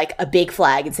be like a big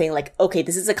flag and saying like, okay,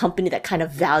 this is a company that kind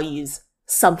of values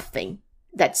something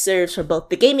that serves for both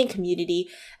the gaming community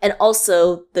and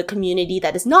also the community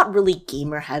that is not really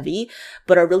gamer heavy,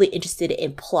 but are really interested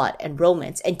in plot and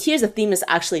romance. And Tears of Themis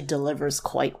actually delivers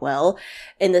quite well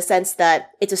in the sense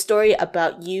that it's a story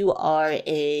about you are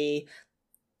a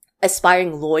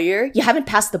aspiring lawyer. You haven't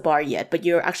passed the bar yet, but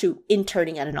you're actually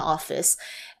interning at an office,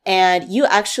 and you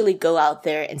actually go out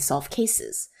there and solve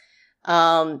cases.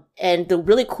 And the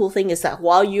really cool thing is that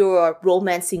while you're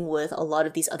romancing with a lot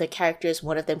of these other characters,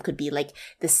 one of them could be like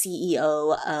the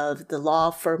CEO of the law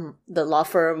firm,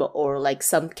 or like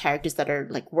some characters that are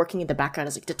like working in the background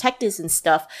as like detectives and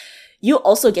stuff, you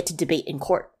also get to debate in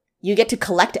court. You get to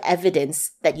collect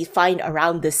evidence that you find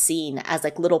around the scene as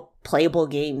like little playable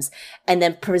games, and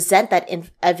then present that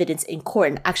evidence in court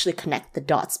and actually connect the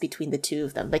dots between the two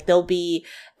of them. Like there'll be,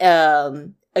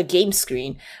 a game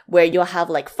screen where you'll have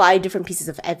like 5 different pieces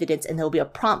of evidence, and there'll be a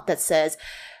prompt that says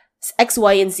X,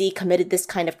 Y, and Z committed this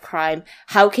kind of crime.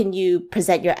 How can you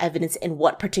present your evidence in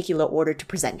what particular order to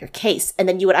present your case? And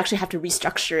then you would actually have to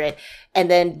restructure it. And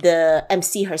then the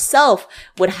MC herself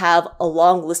would have a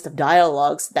long list of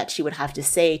dialogues that she would have to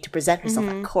say to present herself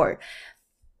at court.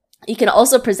 You can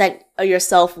also present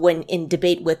yourself when in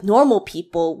debate with normal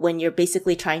people, when you're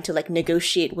basically trying to like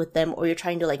negotiate with them, or you're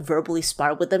trying to like verbally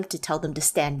spar with them to tell them to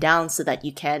stand down so that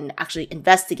you can actually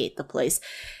investigate the place.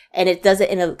 And it does it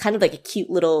in a kind of like a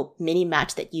cute little mini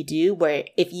match that you do, where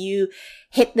if you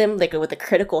hit them like with a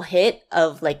critical hit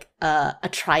of like a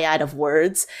triad of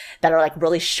words that are like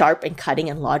really sharp and cutting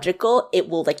and logical, it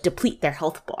will like deplete their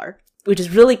health bar, which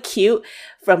is really cute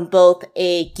from both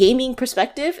a gaming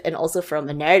perspective and also from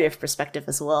a narrative perspective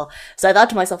as well. So I thought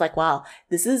to myself like, wow,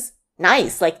 this is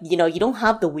nice. Like, you know, you don't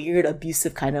have the weird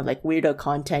abusive kind of like weirdo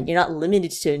content. You're not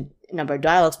limited to a number of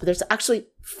dialogues, but there's actually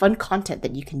fun content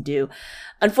that you can do.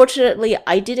 Unfortunately,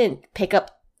 I didn't pick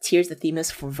up Tears of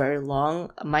Themis for very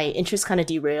long. My interest kind of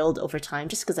derailed over time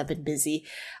just because I've been busy.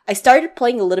 I started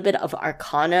playing a little bit of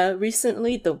Arcana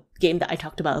recently, the game that I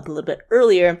talked about a little bit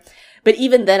earlier. But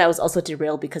even then, I was also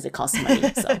derailed because it costs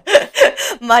money. So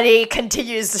money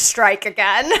continues to strike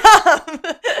again.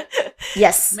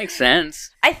 Yes. Makes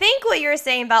sense. I think what you're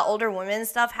saying about older women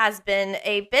stuff has been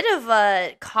a bit of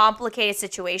a complicated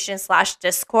situation /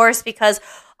 discourse, because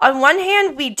on one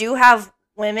hand, we do have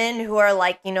women who are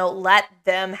like, you know, let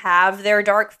them have their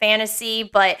dark fantasy,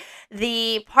 but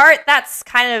the part that's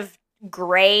kind of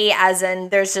gray, as in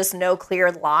there's just no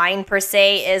clear line per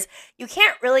se, is you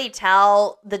can't really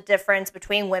tell the difference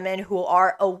between women who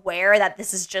are aware that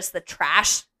this is just the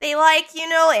trash they like, you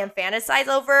know, and fantasize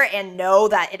over, and know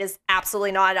that it is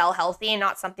absolutely not at all healthy and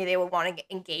not something they would want to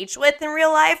engage with in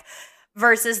real life,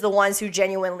 versus the ones who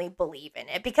genuinely believe in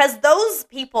it. Because those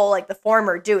people, like the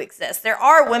former, do exist. There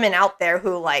are women out there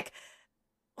who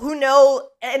know,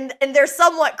 and they're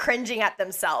somewhat cringing at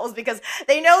themselves because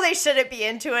they know they shouldn't be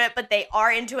into it, but they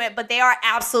are into it, but they are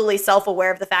absolutely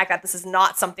self-aware of the fact that this is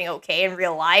not something okay in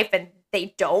real life, and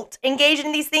they don't engage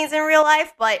in these things in real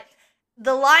life. But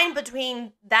the line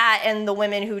between that and the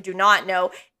women who do not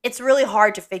know, it's really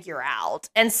hard to figure out.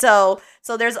 And so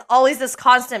there's always this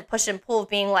constant push and pull of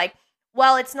being like,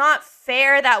 well, it's not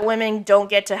fair that women don't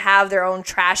get to have their own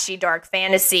trashy dark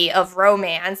fantasy of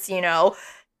romance, you know.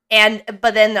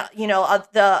 But then, you know,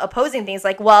 the opposing things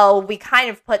like, well, we kind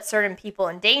of put certain people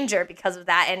in danger because of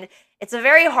that. And it's a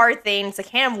very hard thing. It's a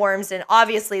can of worms. And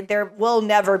obviously there will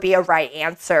never be a right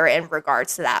answer in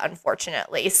regards to that,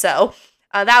 unfortunately. So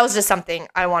that was just something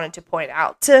I wanted to point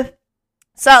out.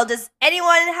 So, does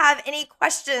anyone have any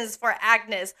questions for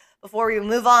Agnes before we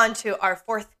move on to our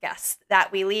fourth guest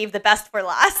that we leave the best for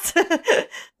last?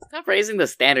 Stop raising the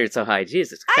standard so high.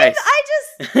 Jesus Christ.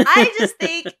 I just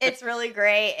think it's really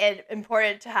great and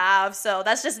important to have. So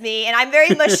that's just me, and I'm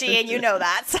very mushy, and you know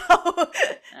that. So, All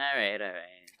right.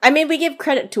 I mean, we give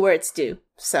credit to where it's due,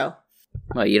 so.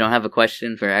 Well, you don't have a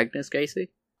question for Agnes,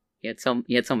 Gracie? You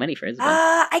had so many for Isabel.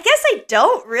 I guess I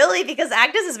don't really, because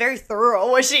Agnes is very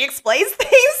thorough when she explains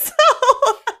things.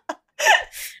 So.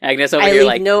 Agnes over I here leave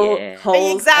like, no yeah.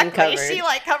 holes Exactly. uncovered. She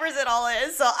covers it all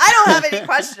in. So I don't have any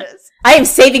questions. I am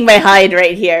saving my hide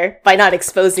right here by not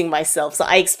exposing myself, so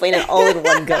I explain it all in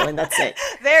one go, and that's it.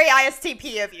 Very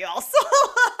ISTP of you, also.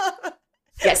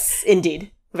 Yes, indeed.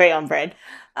 Very on brand.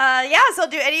 Yeah. So,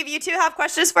 do any of you two have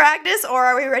questions for Agnes, or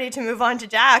are we ready to move on to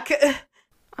Jack?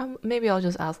 Maybe I'll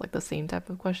just ask like the same type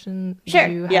of question. Sure,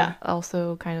 Do you have yeah.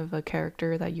 also kind of a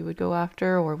character that you would go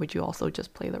after, or would you also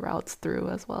just play the routes through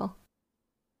as well?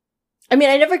 I mean,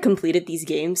 I never completed these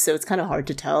games, so it's kind of hard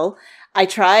to tell. I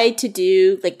tried to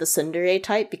do, like, the tsundere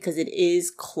type because it is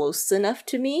close enough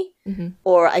to me. Mm-hmm.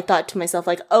 Or I thought to myself,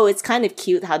 like, oh, it's kind of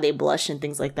cute how they blush and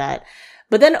things like that.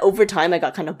 But then over time, I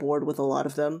got kind of bored with a lot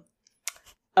of them.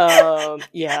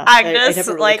 Yeah. Agnes,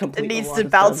 never really completed a needs lot to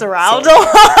of bounce them, around so. a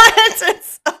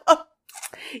lot.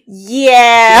 You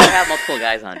Yeah. have multiple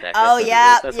guys on deck. Oh,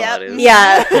 yeah, That's all it is.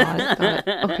 Yeah. Got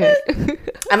it. Okay.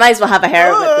 I might as well have a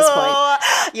harem at this point.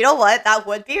 Ooh, you know what? That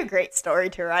would be a great story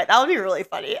to write. That would be really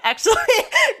funny, actually.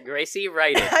 Gracie,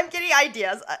 write it. I'm getting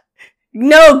ideas.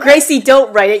 No, Gracie,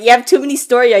 don't write it. You have too many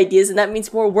story ideas, and that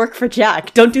means more work for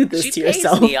Jack. Don't do this She to pays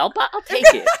yourself. me. I'll take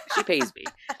it. She pays me.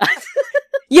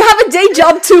 You have a day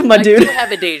job too, my I dude. do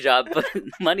have a day job, but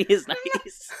money is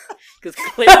nice. Because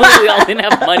clearly we all didn't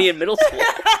have money in middle school.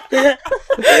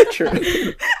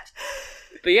 True.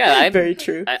 But yeah, Very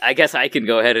true. I guess I can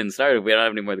go ahead and start if we don't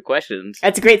have any more questions.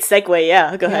 That's a great segue.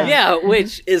 Yeah, go ahead. Yeah,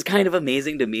 which is kind of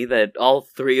amazing to me that all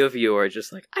three of you are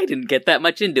just like, I didn't get that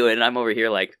much into it, and I'm over here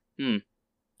like,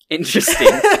 interesting,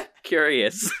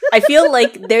 curious. I feel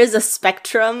like there's a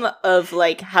spectrum of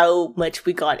like how much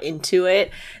we got into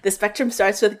it. The spectrum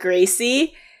starts with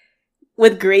Gracie,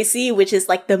 which is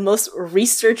like the most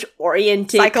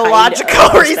research-oriented Psychological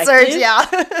kind of research, perspective.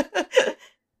 yeah.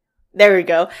 There we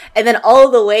go. And then all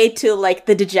the way to like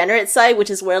the degenerate side, which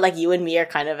is where like you and me are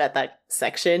kind of at that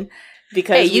section.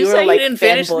 Because Hey, you we say were you like didn't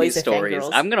finish fanboys these and stories. fangirls.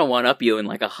 I'm gonna one-up you in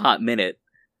like a hot minute.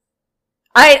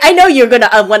 I know you're gonna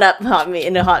one-up me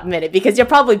in a hot minute because you're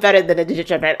probably better than a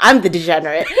degenerate. I'm the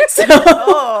degenerate. So,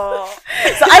 Oh.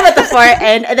 so I'm at the far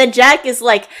end, and then Jack is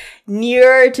like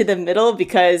nearer to the middle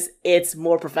because it's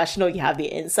more professional. You have the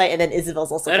insight, and then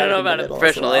Isabel's also I don't kind know of in the about a middle as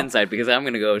professional well. insight because I'm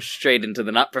gonna go straight into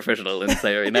the not professional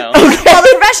insight right now. Well,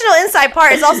 the professional insight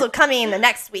part is also coming in the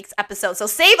next week's episode, so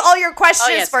save all your questions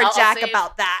yes, for I'll Jack save-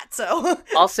 about that. So,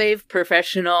 I'll save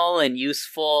professional and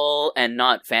useful and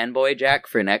not fanboy Jack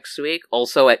for next week.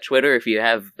 Also at Twitter, if you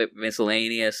have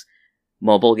miscellaneous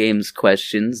mobile games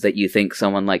questions that you think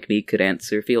someone like me could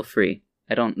answer, feel free.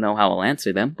 I don't know how I'll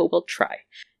answer them, but we'll try.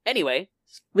 Anyway.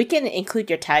 We can include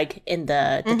your tag in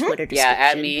the Mhm. Twitter description. Yeah,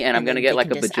 add me, and I'm gonna then get they like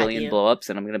a can just add bajillion you. blow-ups,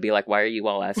 and I'm gonna be like, why are you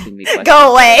all asking me questions?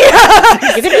 go away.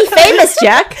 You're gonna be famous,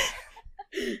 Jack.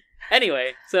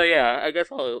 Anyway, so yeah, I guess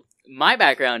my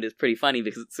background is pretty funny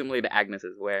because it's similar to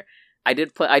Agnes's, where I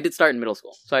did start in middle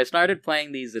school. So I started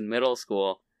playing these in middle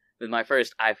school with my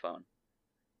first iPhone.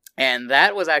 And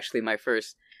that was actually my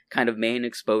first kind of main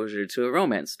exposure to a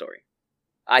romance story.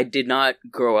 I did not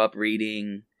grow up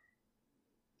reading.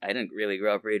 I didn't really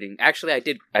grow up reading. Actually, I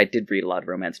did read a lot of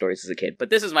romance stories as a kid, but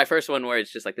this is my first one where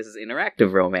it's just like, this is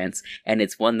interactive romance, and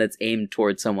it's one that's aimed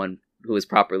towards someone who is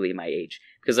properly my age.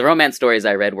 Because the romance stories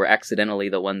I read were accidentally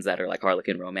the ones that are like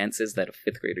Harlequin romances that a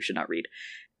 5th grader should not read.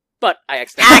 But I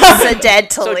accidentally.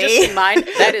 So just in mind,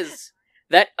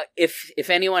 if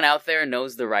anyone out there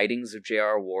knows the writings of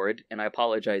J.R. Ward, and I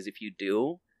apologize if you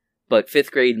do, but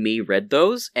 5th grade me read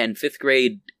those, and 5th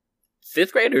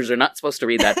graders are not supposed to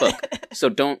read that book. So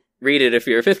don't read it if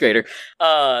you're a 5th grader.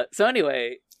 So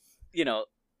anyway,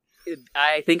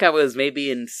 I think I was maybe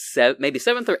in maybe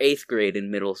 7th or 8th grade in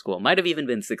middle school. Might have even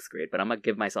been 6th grade, but I'm gonna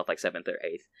give myself like 7th or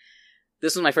 8th.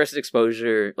 This was my first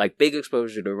exposure, like big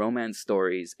exposure to romance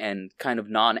stories and kind of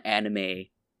non-anime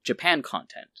Japan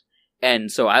content.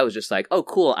 And so I was just like, oh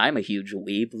cool, I'm a huge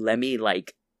weeb. Let me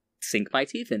like sink my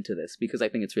teeth into this because I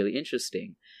think it's really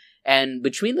interesting. And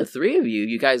between the three of you,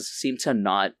 you guys seem to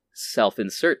not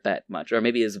self-insert that much. Or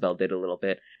maybe Isabel did a little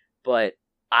bit. But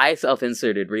I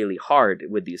self-inserted really hard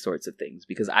with these sorts of things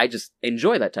because I just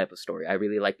enjoy that type of story. I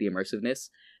really like the immersiveness,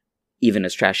 even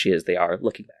as trashy as they are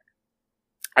looking back.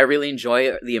 I really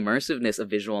enjoy the immersiveness of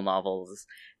visual novels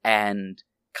and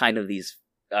kind of these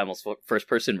almost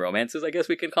first-person romances, I guess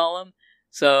we could call them.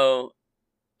 So,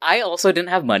 I also didn't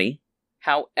have money.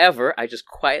 However, I just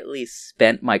quietly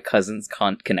spent my cousin's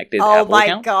connected Apple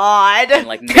account. God. And,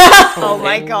 like, oh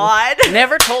my god.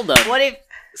 Never told them. What if...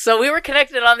 So we were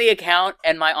connected on the account,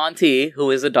 and my auntie,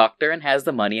 who is a doctor and has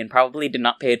the money and probably did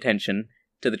not pay attention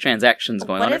to the transactions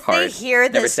going on her card. What if they hear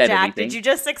this, Jack? Anything. Did you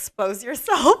just expose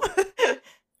yourself?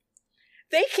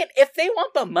 They can, if they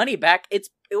want the money back.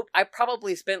 I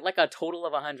probably spent like a total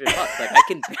of $100. Like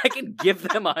I can give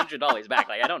them $100 back.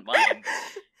 Like I don't mind.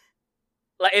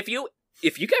 Like if you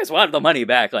guys want the money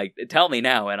back, like tell me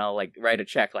now, and I'll like write a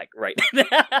check like right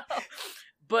now.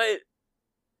 But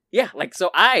yeah, like so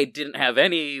I didn't have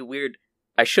any weird.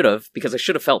 I should have, because I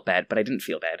should have felt bad, but I didn't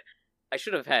feel bad. I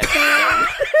should have had.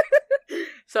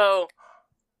 So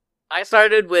I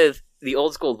started with the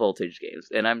old school Voltage games,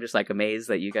 and I'm just like amazed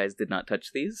that you guys did not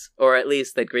touch these, or at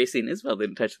least that Gracie and Isabel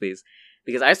didn't touch these,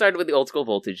 because I started with the old school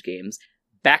Voltage games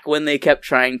back when they kept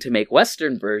trying to make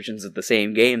Western versions of the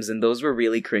same games, and those were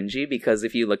really cringy, because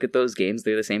if you look at those games,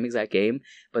 they're the same exact game,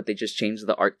 but they just changed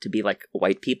the art to be like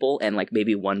white people and like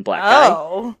maybe one black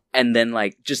guy, and then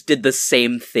like just did the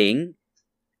same thing,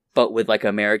 but with like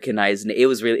Americanized. It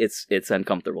was really it's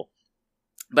uncomfortable.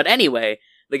 But anyway,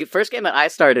 the first game that I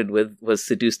started with was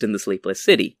Seduced in the Sleepless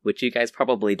City, which you guys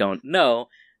probably don't know,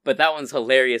 but that one's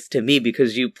hilarious to me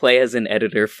because you play as an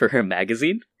editor for her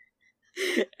magazine.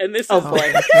 And this is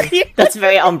boy. That's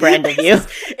very on brand of you.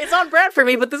 It's on brand for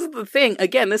me, but this is the thing.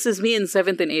 Again, this is me in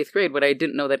 7th and 8th grade, but I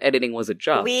didn't know that editing was a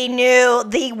job.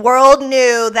 The world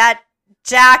knew that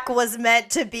Jack was meant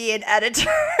to be an editor.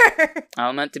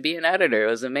 I meant to be an editor. It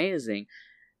was amazing.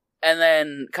 And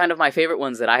then kind of my favorite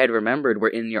ones that I had remembered were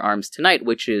In Your Arms Tonight,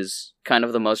 which is kind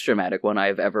of the most dramatic one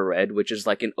I've ever read, which is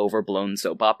like an overblown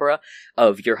soap opera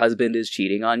of your husband is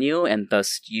cheating on you, and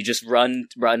thus you just run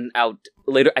out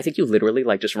later. I think you literally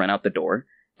like just run out the door,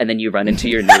 and then you run into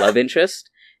your new love interest,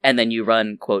 and then you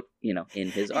run, quote, in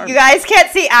his arms. You guys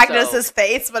can't see Agnes's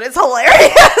face, but it's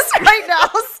hilarious right now.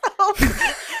 So.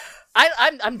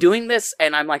 I'm doing this,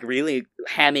 and I'm like really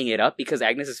hamming it up because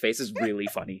Agnes's face is really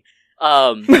funny.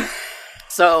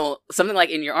 So something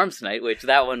like In Your Arms Tonight, which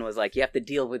that one was like you have to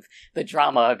deal with the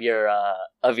drama of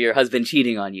your husband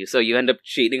cheating on you, so you end up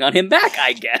cheating on him back,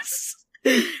 I guess.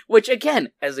 Which again,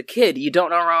 as a kid, you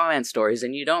don't know romance stories,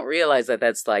 and you don't realize that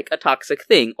that's like a toxic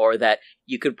thing, or that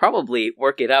you could probably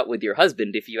work it out with your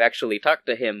husband if you actually talk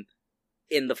to him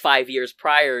in the 5 years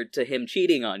prior to him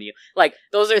cheating on you. Like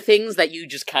those are things that you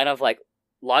just kind of like,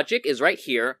 logic is right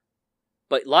here.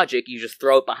 But logic, you just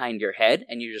throw it behind your head,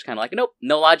 and you're just kind of like, nope,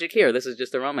 no logic here. This is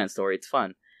just a romance story. It's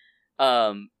fun.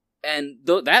 And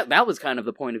that was kind of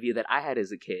the point of view that I had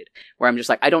as a kid, where I'm just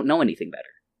like, I don't know anything better.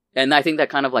 And I think that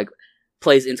kind of like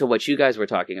plays into what you guys were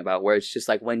talking about, where it's just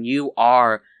like when you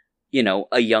are,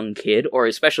 a young kid, or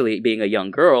especially being a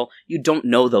young girl, you don't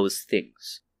know those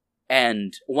things.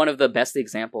 And one of the best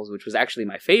examples, which was actually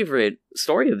my favorite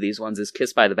story of these ones, is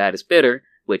Kissed by the Baddest Bidder,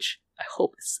 which I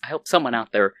hope someone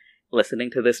out there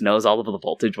listening to this knows all of the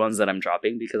Voltage ones that I'm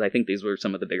dropping, because I think these were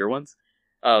some of the bigger ones.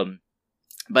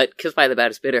 But Kissed by the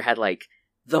Baddest Bidder had like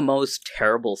the most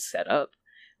terrible setup,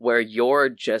 where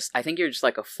I think you're just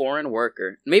like a foreign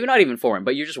worker, maybe not even foreign,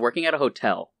 but you're just working at a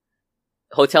hotel /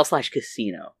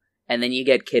 casino, and then you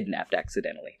get kidnapped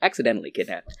accidentally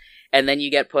kidnapped, and then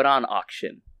you get put on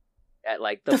auction at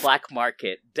like the black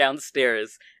market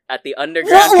downstairs at the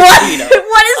underground casino.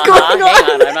 What is going on?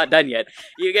 Hang on, I'm not done yet.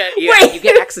 You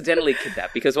get accidentally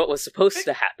kidnapped, because what was supposed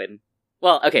to happen...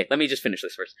 Well, okay, let me just finish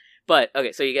this first. But,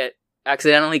 okay, so you get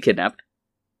accidentally kidnapped,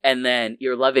 and then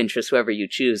your love interest, whoever you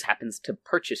choose, happens to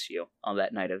purchase you on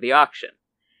that night of the auction.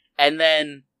 And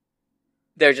then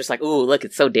they're just like, ooh, look,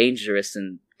 it's so dangerous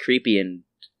and creepy and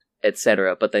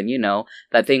etc. But then,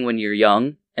 that thing when you're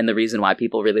young, and the reason why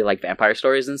people really like vampire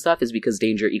stories and stuff is because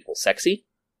danger equals sexy,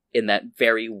 in that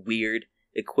very weird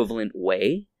equivalent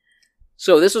way.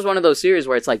 So this was one of those series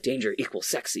where it's like danger equals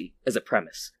sexy as a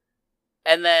premise.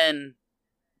 And then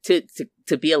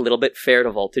to be a little bit fair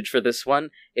to Voltage for this one,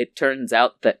 it turns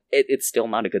out that it's still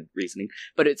not a good reasoning,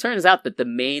 but it turns out that the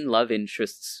main love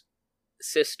interest's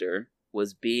sister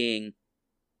was being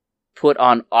put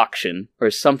on auction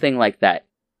or something like that.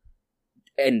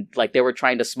 And like they were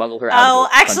trying to smuggle her out. Oh,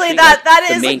 of the actually, country. that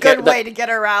is a good way to get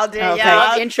around it. Okay. Yeah,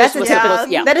 love interest was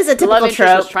that is a the love typical interest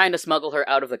trope. was trying to smuggle her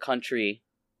out of the country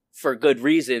for good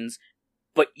reasons,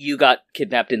 but you got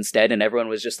kidnapped instead, and everyone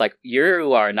was just like,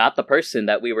 "You are not the person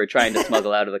that we were trying to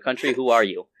smuggle out of the country. Who are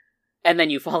you?" And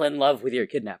then you fall in love with your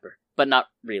kidnapper, but not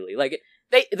really. Like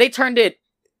they turned it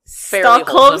fairly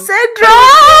Stockholm wholesome. syndrome.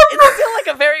 It's still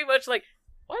like a very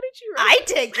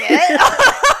take it.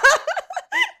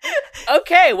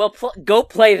 Okay, well, go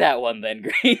play that one then,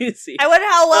 Gracie. I wonder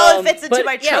how well it fits into but,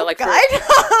 my yeah, trope like, guide.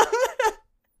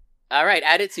 All right,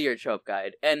 add it to your trope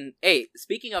guide. And hey,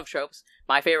 speaking of tropes,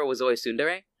 my favorite was always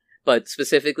tsundere, but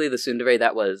specifically the tsundere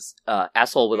that was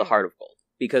asshole with a heart of gold,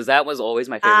 because that was always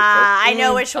my favorite trope. I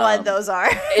know which one those are.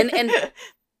 and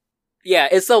yeah,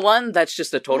 it's the one that's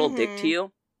just a total dick to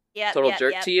you, total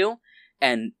jerk to you,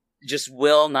 and just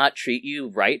will not treat you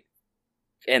right,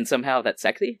 and somehow that's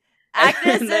sexy.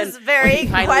 Agnes is very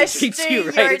questioning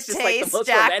your taste,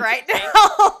 Jack, right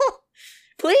now.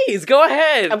 Please, go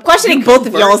ahead. I'm questioning both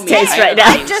of y'all's tastes right now.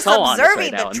 I'm just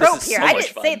observing the trope here. I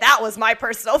didn't say that was my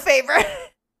personal favorite.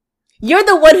 You're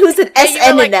the one who's an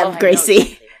SN&M,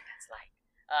 Gracie.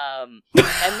 And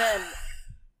then,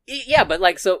 yeah, but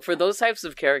like, so for those types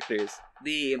of characters,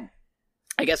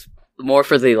 I guess more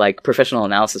for the like professional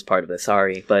analysis part of this,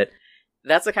 sorry, but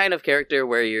that's the kind of character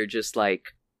where you're just like,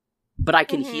 but I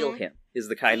can heal him. Is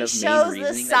the kind of main reasoning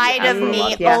shows the side of me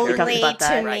only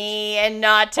to me and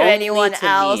not to anyone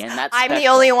else. I'm the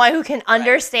only one who can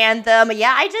understand them.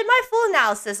 Yeah, I did my full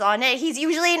analysis on it. He's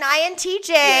usually an INTJ.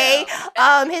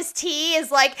 Yeah. His T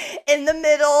is like in the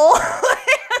middle.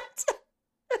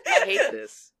 I hate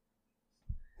this.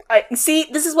 See,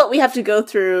 this is what we have to go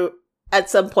through at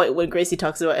some point when Gracie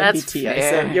talks about MBTI.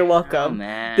 So you're welcome. Oh,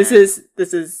 man. This is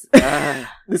this is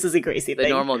a Gracie thing. The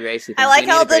normal Gracie thing. I like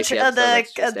how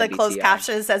the closed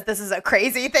caption says this is a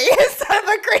crazy thing instead of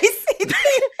a Gracie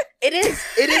thing. It is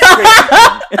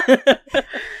crazy.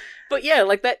 But yeah,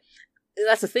 like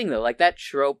that's the thing though. Like that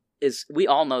trope is, we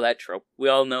all know that trope. We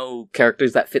all know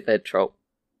characters that fit that trope.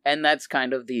 And that's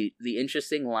kind of the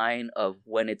interesting line of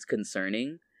when it's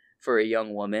concerning for a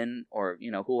young woman or,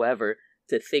 whoever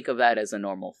to think of that as a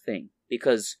normal thing.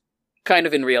 Because kind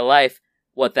of in real life,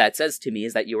 what that says to me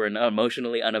is that you are an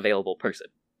emotionally unavailable person,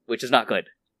 which is not good.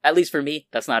 At least for me,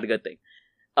 that's not a good thing.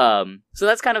 So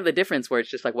that's kind of the difference where it's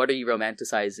just like, what are you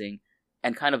romanticizing?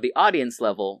 And kind of the audience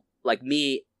level, like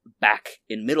me back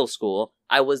in middle school,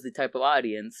 I was the type of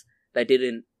audience that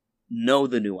didn't know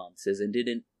the nuances and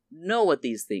didn't know what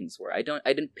these things were. I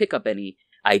didn't pick up any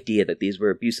idea that these were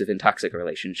abusive and toxic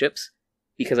relationships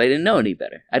because I didn't know any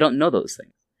better. I don't know those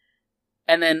things.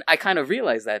 And then I kind of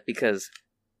realized that because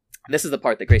this is the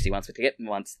part that Gracie wants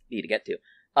me to get to.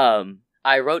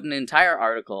 I wrote an entire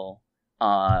article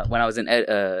when I was in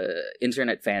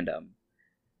internet fandom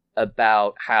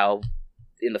about how,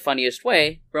 in the funniest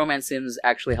way, romance sims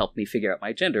actually helped me figure out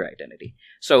my gender identity.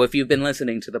 So if you've been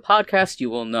listening to the podcast, you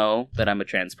will know that I'm a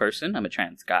trans person. I'm a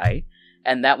trans guy.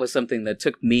 And that was something that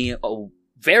took me a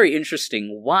very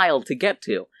interesting while to get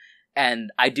to.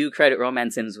 And I do credit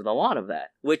romance sims with a lot of that,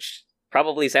 which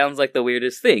probably sounds like the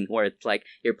weirdest thing, where it's like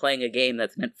you're playing a game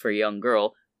that's meant for a young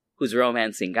girl who's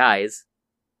romancing guys,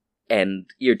 and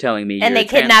you're telling me and they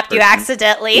kidnapped you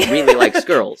accidentally. Who really likes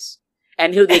girls.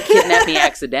 And who they kidnapped me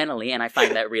accidentally, and I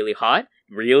find that really hot.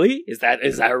 Really? Is that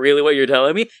really what you're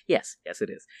telling me? Yes, it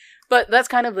is. But that's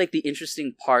kind of like the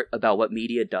interesting part about what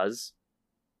media does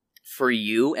for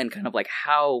you, and kind of like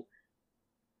how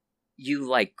you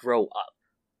like grow up.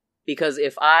 Because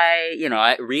if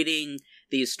reading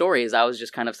these stories, I was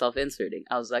just kind of self-inserting.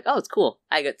 I was like, oh, it's cool.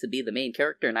 I get to be the main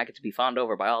character, and I get to be fawned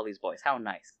over by all these boys. How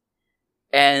nice.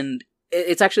 And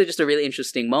it's actually just a really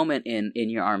interesting moment in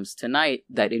Your Arms Tonight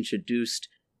that introduced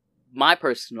my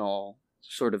personal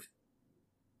sort of,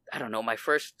 I don't know, my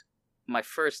first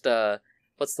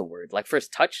what's the word? Like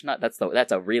first touch?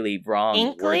 That's a really wrong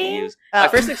Inkling? word to use. Oh. My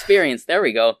first experience, there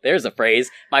we go. There's a phrase.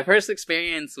 My first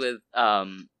experience with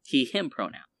he, him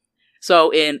pronoun.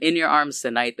 So in Your Arms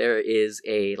Tonight, there is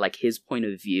a like his point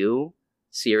of view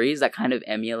series that kind of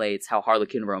emulates how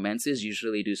Harlequin romances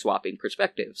usually do swapping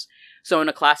perspectives. So in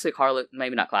a classic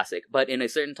maybe not classic, but in a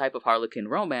certain type of Harlequin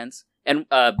romance, and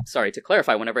sorry, to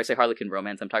clarify, whenever I say Harlequin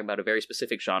romance, I'm talking about a very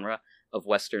specific genre of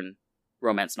Western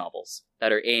romance novels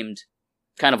that are aimed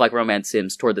kind of like romance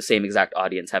sims toward the same exact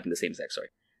audience having the same exact story.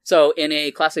 So in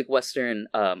a classic Western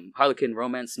Harlequin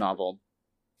romance novel,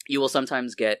 you will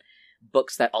sometimes get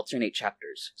books that alternate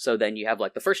chapters. So then you have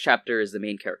like the first chapter is the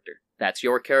main character. That's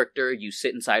your character. You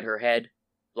sit inside her head,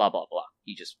 blah, blah, blah.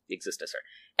 You just exist as her.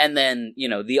 And then,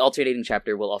 the alternating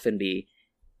chapter will often be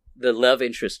the love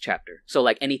interest chapter. So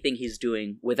like anything he's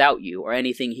doing without you, or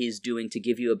anything he's doing to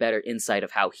give you a better insight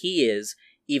of how he is,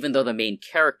 even though the main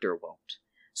character won't.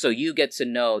 So you get to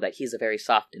know that he's a very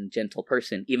soft and gentle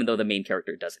person, even though the main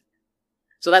character doesn't.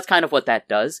 So that's kind of what that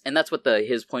does. And that's what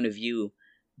his point of view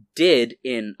did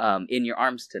in Your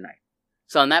Arms Tonight.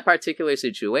 So in that particular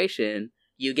situation,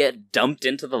 you get dumped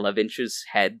into the love interest's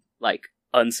head, like,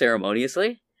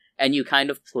 unceremoniously, and you kind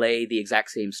of play the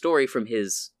exact same story from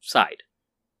his side.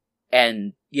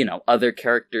 And, other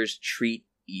characters treat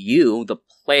you, the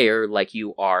player, like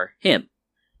you are him.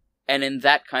 And in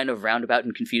that kind of roundabout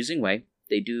and confusing way,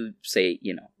 they do say,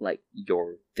 like,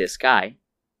 you're this guy.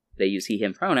 They use he,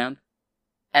 him pronoun.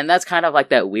 And that's kind of like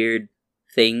that weird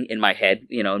thing in my head,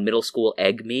 middle school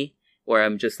egg me, where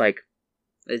I'm just like,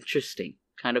 interesting,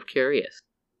 kind of curious.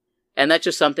 And that's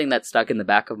just something that stuck in the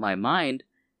back of my mind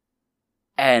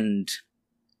and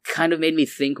kind of made me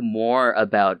think more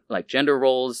about like gender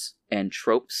roles and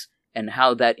tropes and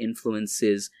how that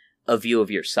influences a view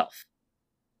of yourself.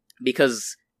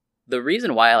 Because the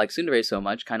reason why I like tsundere so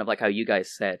much, kind of like how you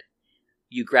guys said,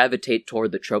 you gravitate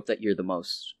toward the trope that you're the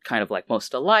most kind of like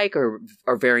most alike or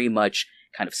very much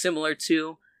kind of similar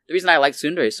to. The reason I like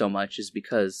tsundere so much is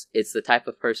because it's the type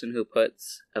of person who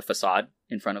puts a facade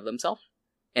in front of themselves.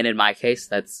 And in my case,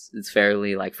 it's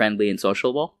fairly like friendly and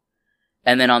sociable.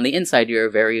 And then on the inside, you're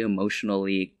a very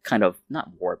emotionally kind of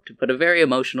not warped, but a very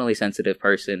emotionally sensitive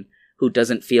person who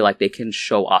doesn't feel like they can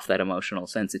show off that emotional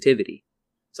sensitivity.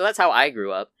 So that's how I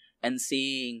grew up. And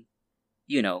seeing,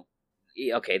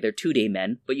 okay, they're 2D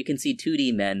men, but you can see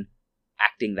 2D men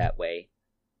acting that way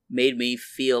made me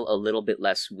feel a little bit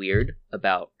less weird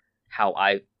about how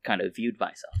I kind of viewed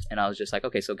myself. And I was just like,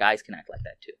 okay, so guys can act like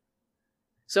that too.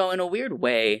 So in a weird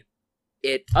way,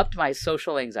 it upped my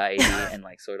social anxiety and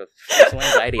like sort of social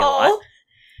anxiety a lot.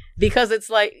 Because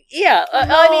it's like,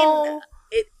 I mean,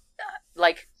 it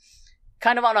like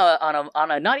kind of on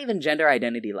a not even gender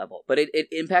identity level, but it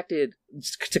impacted,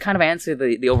 to kind of answer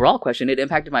the overall question, it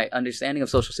impacted my understanding of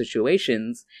social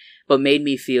situations, but made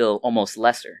me feel almost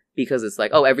lesser because it's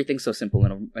like, oh, everything's so simple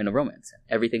in a romance,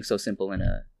 everything's so simple in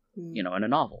a in a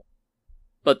novel.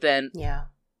 But then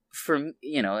from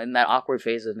in that awkward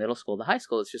phase of middle school to high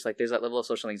school, it's just like there's that level of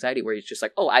social anxiety where it's just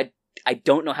like, oh, I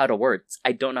don't know how to words,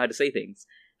 I don't know how to say things,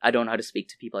 I don't know how to speak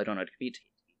to people, I don't know how to communicate.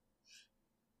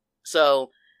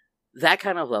 So that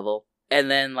kind of level, and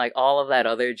then like all of that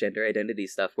other gender identity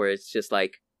stuff where it's just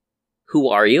like, who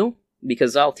are you?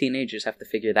 Because all teenagers have to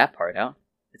figure that part out.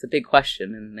 It's a big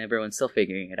question and everyone's still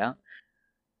figuring it out.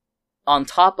 On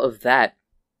top of that,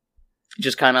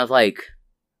 just kind of like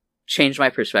changed my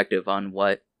perspective on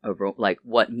what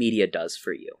media does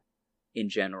for you in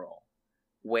general.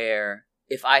 Where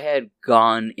if I had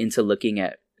gone into looking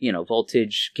at,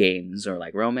 voltage games or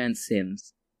like romance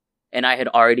sims, and I had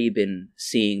already been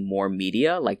seeing more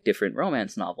media, like different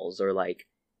romance novels or like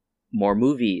more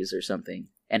movies or something,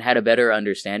 and had a better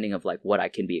understanding of like what I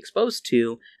can be exposed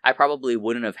to, I probably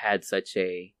wouldn't have had such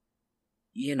a,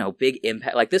 big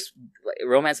impact. Like this,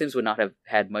 romance sims would not have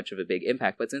had much of a big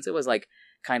impact, but since it was like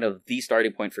kind of the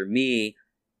starting point for me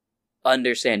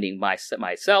understanding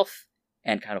myself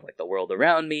and kind of like the world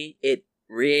around me, it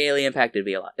really impacted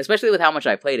me a lot, especially with how much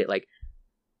I played it. Like,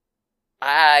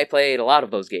 I played a lot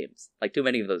of those games, like too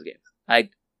many of those games.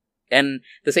 And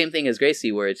the same thing as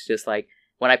Gracie, where it's just like,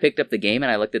 when I picked up the game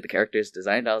and I looked at the characters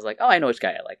designed, I was like, oh, I know which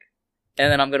guy I like.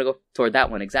 And then I'm going to go toward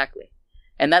that one exactly.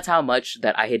 And that's how much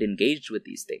that I had engaged with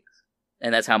these things.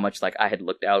 And that's how much like I had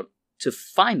looked out to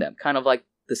find them. Kind of like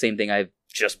the same thing I've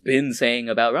just been saying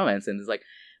about romance. And it's like,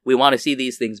 we want to see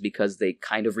these things because they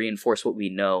kind of reinforce what we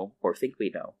know or think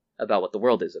we know about what the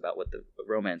world is, about what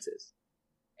romance is.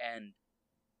 And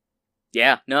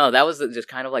yeah, no, that was just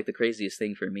kind of like the craziest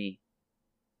thing for me,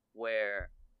 where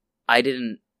I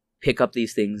didn't pick up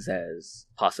these things as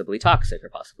possibly toxic or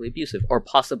possibly abusive or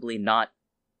possibly not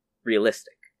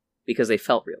realistic because they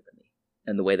felt real to me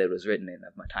and the way that it was written in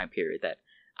my time period that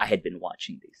I had been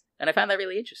watching these. And I found that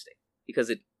really interesting because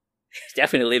it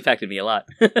definitely impacted me a lot.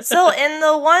 So in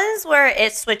the ones where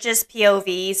it switches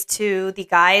POVs to the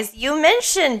guys, you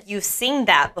mentioned you've seen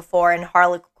that before in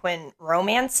Harlequin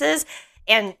romances.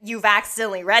 And you've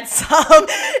accidentally read some,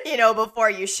 before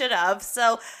you should have.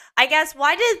 So I guess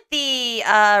why did the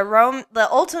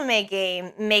Otome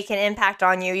game make an impact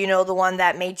on you? The one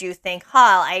that made you think,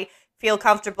 I feel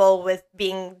comfortable with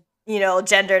being,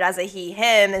 gendered as a he,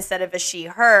 him instead of a she,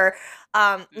 her.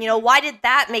 Why did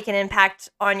that make an impact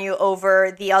on you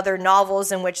over the other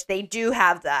novels in which they do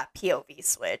have that POV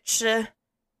switch?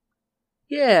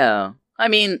 Yeah. I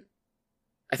mean,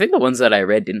 I think the ones that I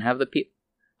read didn't have the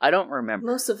I don't remember.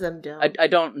 Most of them don't. I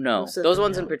don't know. Those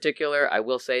ones don't. in particular, I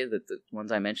will say that the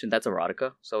ones I mentioned, that's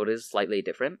erotica, so it is slightly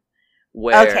different.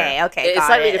 Where okay, it's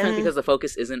slightly different because the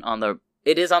focus isn't on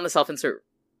it is on the self-insert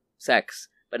sex,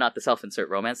 but not the self-insert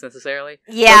romance necessarily.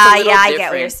 Yeah, I get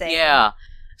what you're saying. Yeah.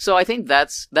 So I think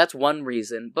that's one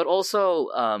reason, but also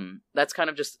that's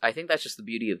kind of just, I think that's just the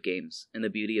beauty of games and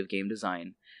the beauty of game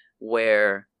design,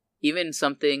 where even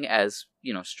something as,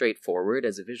 straightforward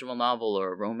as a visual novel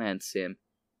or a romance sim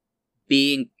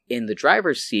being in the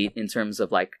driver's seat in terms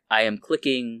of like I'm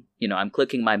clicking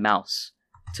my mouse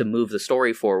to move the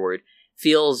story forward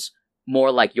feels more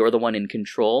like you're the one in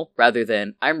control rather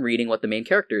than I'm reading what the main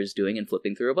character is doing and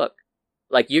flipping through a book.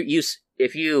 Like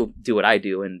if you do what I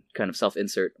do and kind of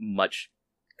self-insert much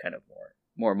kind of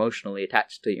more emotionally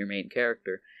attached to your main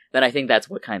character, then I think that's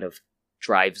what kind of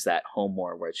drives that home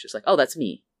more, where it's just like, oh, that's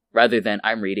me, rather than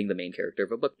I'm reading the main character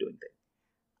of a book doing things.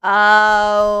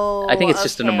 Oh, I think it's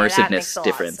just an okay, that makes immersiveness a lot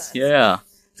of difference. sense. Yeah,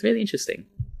 it's really interesting.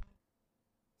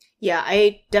 Yeah,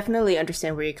 I definitely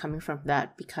understand where you're coming from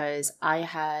that, because I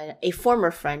had a former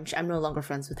friend. I'm no longer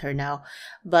friends with her now,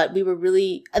 but we were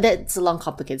really, that's a long,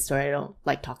 complicated story. I don't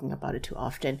like talking about it too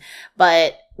often.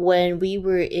 But when we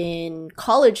were in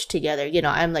college together,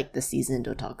 I'm like the seasoned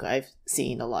otaku. I've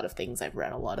seen a lot of things. I've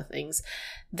read a lot of things.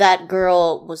 That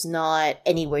girl was not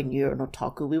anywhere near an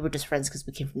otaku. We were just friends because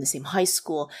we came from the same high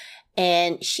school.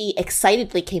 And she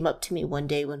excitedly came up to me one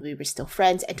day when we were still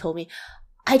friends and told me,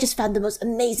 I just found the most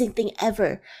amazing thing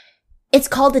ever. It's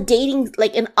called a dating,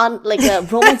 a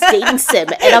romance dating sim.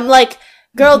 And I'm like,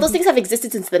 girl, those things have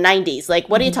existed since the 90s. Like,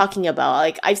 what are you talking about?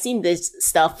 Like, I've seen this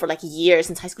stuff for years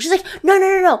since high school. She's like, no.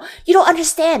 You don't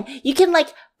understand. You can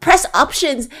press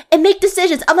options and make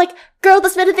decisions. I'm like, girl,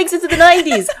 that's been a thing since the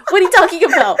 90s. What are you talking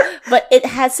about? But it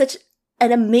had such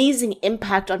an amazing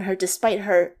impact on her despite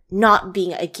her not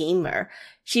being a gamer.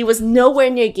 She was nowhere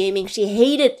near gaming. She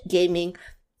hated gaming.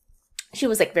 She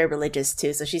was very religious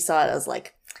too, so she saw it as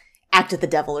act of the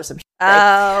devil or some shit.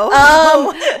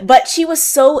 Oh. But she was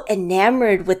so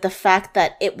enamored with the fact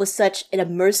that it was such an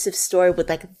immersive story with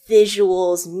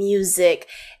visuals, music,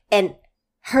 and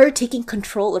her taking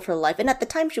control of her life. And at the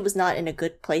time she was not in a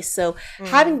good place. So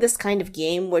having this kind of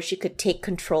game where she could take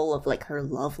control of her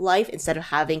love life instead of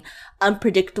having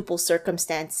unpredictable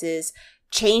circumstances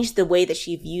change the way that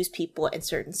she views people in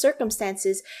certain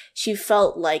circumstances, she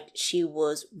felt like she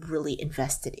was really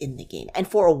invested in the game. And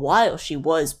for a while, she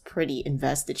was pretty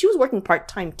invested. She was working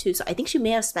part-time too, so I think she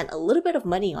may have spent a little bit of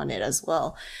money on it as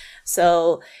well.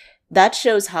 So that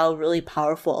shows how really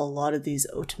powerful a lot of these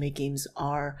Otome games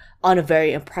are on a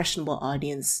very impressionable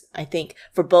audience, I think,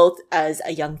 for both as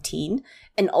a young teen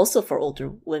and also for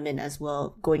older women as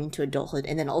well, going into adulthood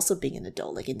and then also being an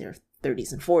adult, in their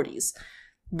 30s and 40s.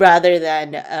 Rather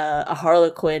than a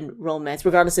Harlequin romance,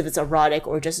 regardless if it's erotic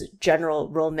or just general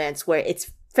romance, where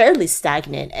it's fairly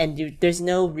stagnant and there's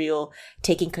no real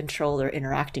taking control or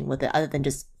interacting with it other than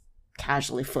just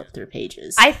casually flip through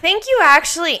pages. I think you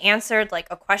actually answered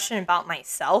a question about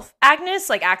myself,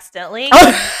 Agnes, accidentally.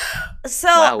 So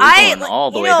wow, we're going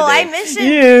all the way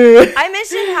today. I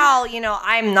mentioned how,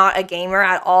 I'm not a gamer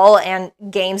at all and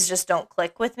games just don't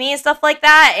click with me and stuff like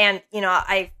that. And,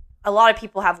 a lot of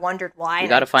people have wondered why. You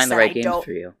gotta find the right games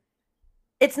for you.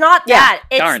 It's not that.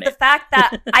 It's the fact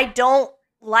that I don't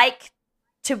like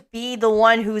to be the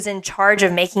one who's in charge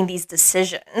of making these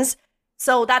decisions.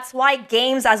 So that's why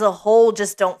games as a whole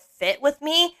just don't fit with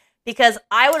me, because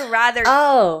I would rather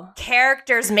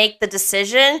characters make the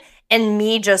decision and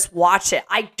me just watch it.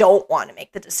 I don't want to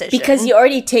make the decision. Because you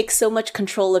already take so much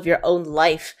control of your own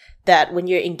life that when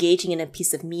you're engaging in a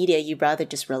piece of media, you'd rather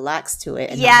just relax to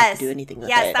it and not have to do anything with it.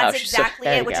 Yes, that's exactly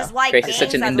it, which is why Grace games is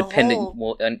such an as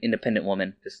independent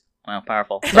woman. Just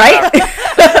powerful. Right?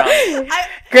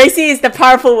 Gracie is the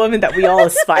powerful woman that we all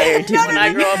aspire to. When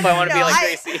I grow up, I want to be like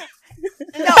Gracie.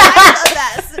 No, I love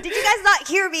that. So did you guys not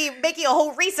hear me making a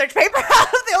whole research paper out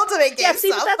of the Ultimate Game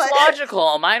see, stuff? That's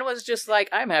logical. Mine was just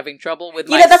I'm having trouble with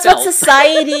myself. That's what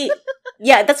society...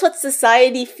 that's what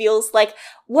society feels like.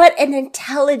 What an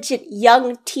intelligent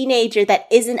young teenager that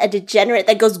isn't a degenerate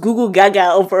that goes goo goo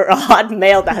gaga over a hot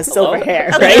male that has silver hair,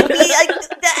 right?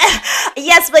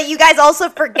 Yes, but you guys also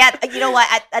forget, you know what,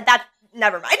 that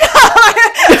never mind.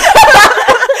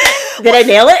 Did I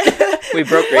nail it? We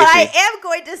broke Gracie. What I am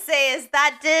going to say is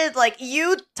that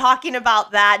you talking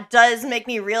about that does make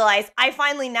me realize I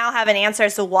finally now have an answer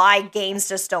as to why games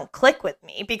just don't click with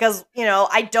me, because,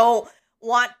 I don't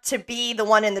want to be the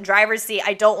one in the driver's seat.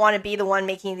 I don't want to be the one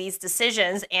making these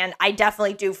decisions, and I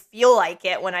definitely do feel like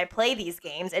it when I play these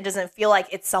games. It doesn't feel like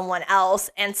it's someone else,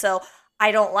 and so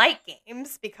I don't like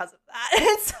games because of that.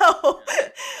 And so,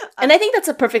 and I think that's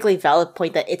a perfectly valid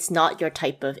point, that it's not your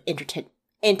type of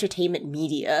entertainment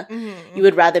media. Mm-hmm. You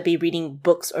would rather be reading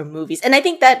books or movies, and I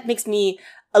think that makes me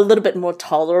a little bit more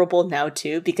tolerable now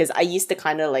too, because I used to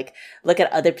kind of look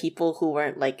at other people who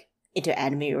weren't into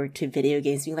anime or to video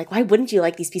games, being like, why wouldn't you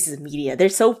like these pieces of media? They're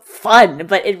so fun.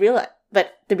 But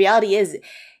the reality is,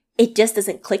 it just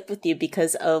doesn't click with you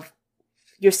because of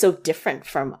you're so different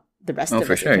from the rest of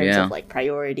us in terms of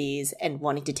priorities and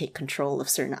wanting to take control of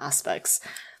certain aspects.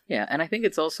 Yeah, and I think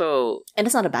it's also And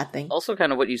it's not a bad thing. also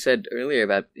kind of what you said earlier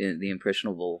about the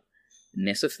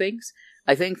impressionableness of things.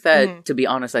 I think that, to be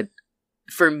honest,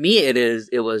 for me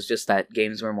it was just that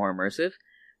games were more immersive.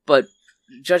 But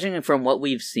judging from what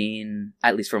we've seen,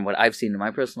 at least from what I've seen in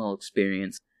my personal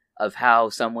experience, of how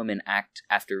some women act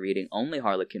after reading only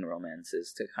Harlequin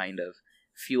romances to kind of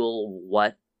fuel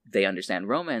what they understand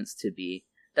romance to be,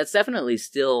 that's definitely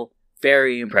still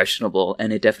very impressionable,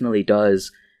 and it definitely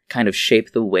does kind of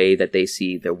shape the way that they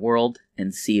see their world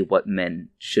and see what men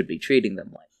should be treating them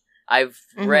like. I've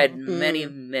read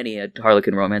many a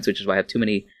Harlequin romance, which is why I have too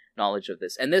many knowledge of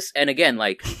this. And again,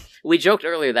 like, we joked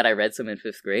earlier that I read some in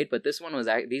 5th grade, but this one was,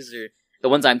 these are, the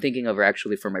ones I'm thinking of are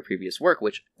actually from my previous work,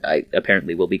 which I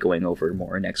apparently will be going over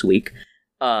more next week.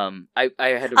 I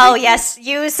had to read yes,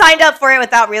 you signed up for it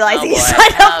without realizing you boy.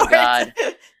 signed up for God.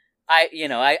 it.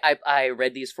 I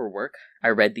read these for work. I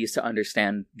read these to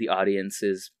understand the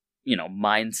audience's,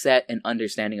 mindset and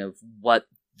understanding of what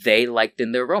they liked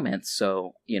in their romance.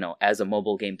 So, as a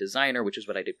mobile game designer, which is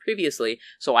what I did previously,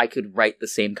 so I could write the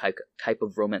same type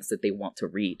of romance that they want to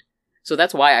read. So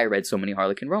that's why I read so many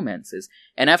Harlequin romances.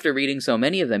 And after reading so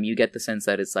many of them, you get the sense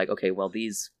that it's like, okay, well,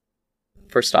 these,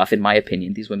 first off, in my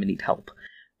opinion, these women need help.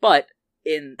 But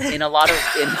in a lot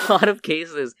of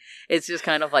cases, it's just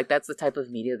kind of like that's the type of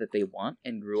media that they want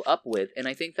and grew up with. And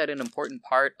I think that an important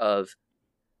part of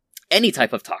any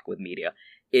type of talk with media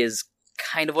is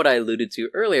kind of what I alluded to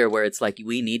earlier, where it's like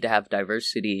we need to have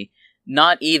diversity,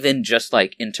 not even just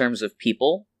like in terms of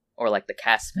people or like the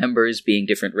cast members being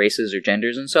different races or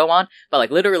genders and so on, but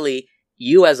like literally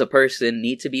you as a person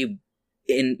need to be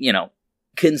in,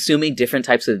 consuming different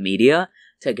types of media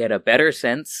to get a better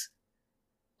sense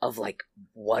of like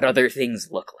what other things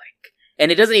look like.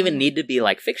 And it doesn't even need to be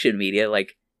like fiction media,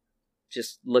 like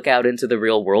just look out into the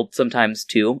real world sometimes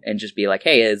too and just be like,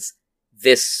 hey, is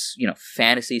this,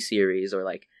 fantasy series or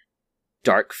like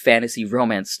dark fantasy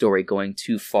romance story going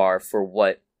too far for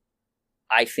what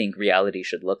I think reality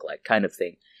should look like, kind of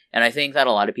thing. And I think that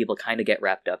a lot of people kind of get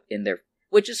wrapped up in their,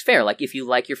 which is fair. Like if you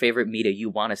like your favorite media, you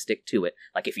want to stick to it.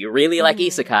 Like if you really like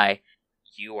isekai,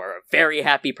 you are a very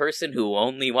happy person who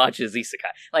only watches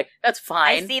isekai. Like, that's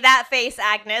fine. I see that face,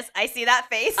 Agnes. I see that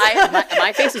face.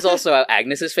 My face is also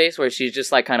Agnes's face, where she's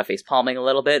just like kind of face palming a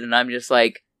little bit, and I'm just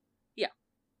like, yeah,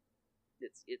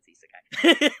 it's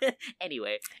isekai.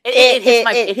 Anyway,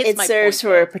 it serves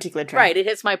point, for a particular trend. Right, it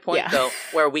hits my point though,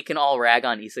 where we can all rag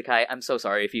on isekai. I'm so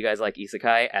sorry if you guys like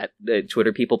isekai. At the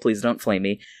Twitter people, please don't flame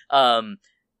me.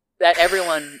 That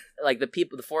everyone, like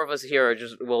the four of us here are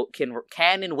just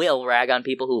can and will rag on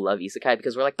people who love isekai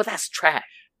because we're like, but that's trash.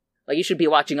 Like you should be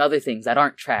watching other things that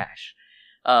aren't trash.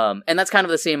 And that's kind of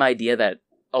the same idea that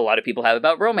a lot of people have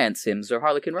about romance sims or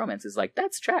Harlequin romances. Like,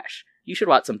 that's trash. You should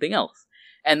watch something else.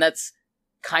 And that's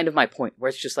kind of my point, where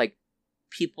it's just like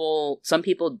some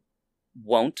people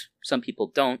won't, some people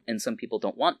don't, and some people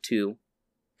don't want to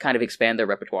kind of expand their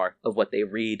repertoire of what they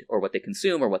read or what they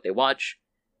consume or what they watch.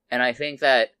 And I think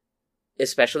that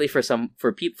especially for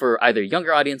either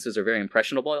younger audiences or very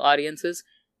impressionable audiences,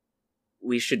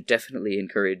 we should definitely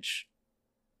encourage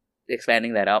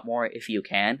expanding that out more if you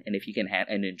can, and if you can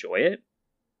and enjoy it.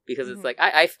 Because it's like,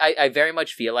 I very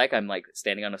much feel like I'm like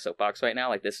standing on a soapbox right now.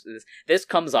 Like this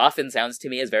comes off and sounds to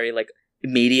me as very like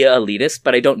media elitist,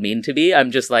 but I don't mean to be. I'm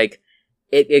just like,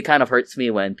 it kind of hurts me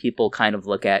when people kind of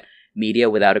look at media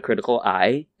without a critical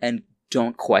eye and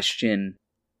don't question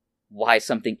why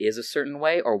something is a certain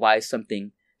way or why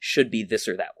something should be this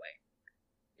or that way.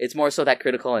 It's more so that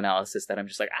critical analysis that I'm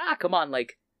just like, come on,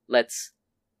 like, let's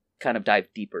kind of dive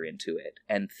deeper into it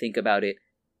and think about it.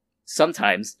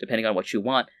 Sometimes, depending on what you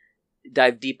want,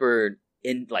 dive deeper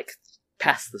in, like,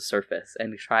 past the surface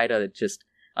and try to just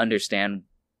understand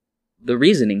the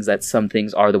reasonings that some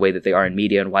things are the way that they are in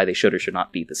media and why they should or should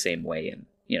not be the same way in,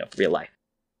 real life.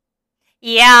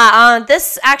 Yeah,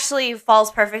 this actually falls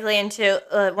perfectly into,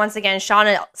 once again,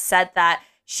 Shauna said that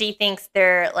she thinks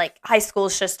like high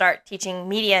schools should start teaching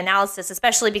media analysis,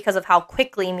 especially because of how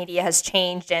quickly media has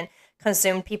changed and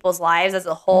consumed people's lives as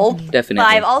a whole. Definitely. But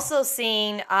I've also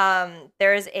seen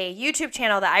there's a YouTube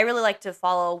channel that I really like to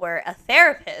follow where a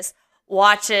therapist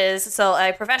watches, so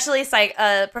a professionally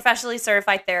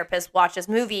certified therapist watches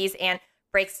movies and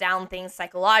breaks down things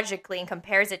psychologically and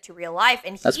compares it to real life.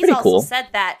 And That's he's pretty also cool. said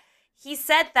that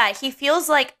he feels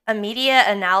like a media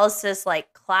analysis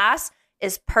like class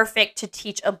is perfect to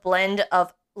teach a blend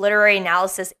of literary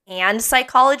analysis and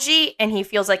psychology, and he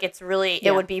feels like it's really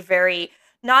it would be very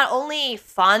not only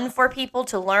fun for people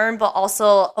to learn, but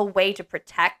also a way to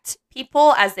protect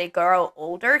people as they grow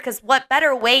older. Because what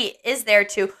better way is there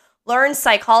to learn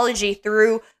psychology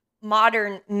through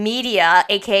modern media,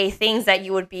 aka things that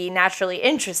you would be naturally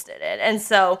interested in. And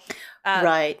so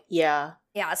right, yeah.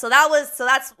 Yeah, so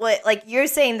that's what, like, you're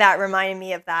saying that reminded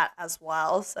me of that as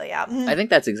well. So yeah. I think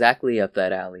that's exactly up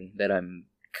that alley that I'm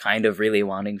kind of really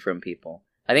wanting from people.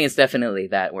 I think it's definitely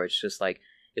that, where it's just like,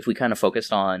 if we kind of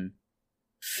focused on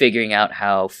figuring out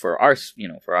how, for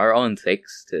our own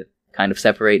sakes, to kind of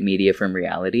separate media from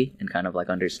reality and kind of like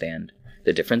understand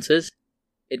the differences,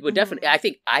 it would definitely,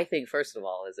 I think first of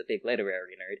all, as a big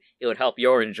literary nerd, it would help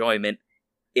your enjoyment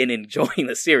in enjoying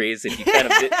the series if you kind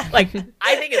of did, like,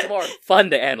 I think it's more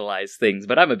fun to analyze things,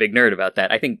 but I'm a big nerd about that.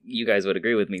 I think you guys would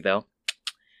agree with me, though.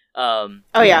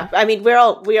 Yeah, I mean, we're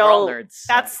all nerds.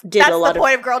 That's the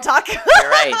point of Girltaku. You're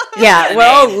right. Yeah, we're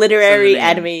all literary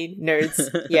anime nerds.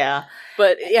 Yeah.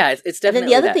 But yeah, it's definitely. And then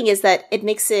the other thing is that it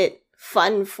makes it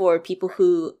fun for people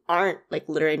who aren't like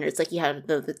literary nerds. Like, you have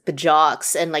the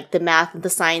jocks and like the math and the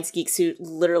science geeks who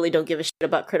literally don't give a shit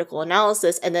about critical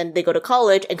analysis, and then they go to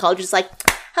college, and college is like,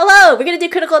 hello, we're gonna do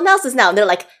critical analysis now, and they're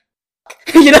like,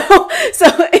 you know. So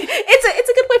it's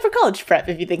a good way for college prep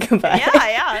if you think about it.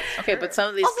 Yeah. Okay, but some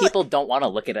of these people don't want to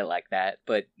look at it like that.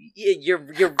 But you're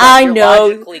I know.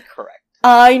 logically correct.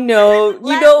 I know.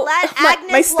 Let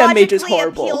Agnes my STEM major is logically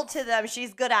horrible. appeal to them.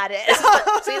 She's good at it.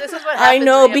 See, this is what I happens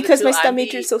know, when you have because the my two. STEM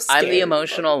major is so scary. I'm the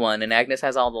emotional one, and Agnes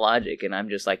has all the logic, and I'm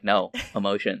just like, no,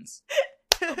 emotions.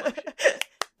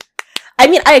 I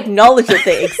mean, I acknowledge that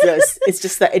they exist. It's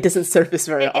just that it doesn't surface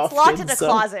very often. It's locked in the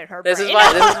closet in her This brain. is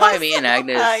why me and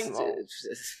Agnes. I know.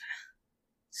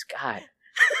 God.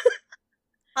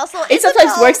 Also, It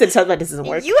sometimes Isabel, works and sometimes it doesn't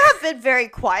work. You have been very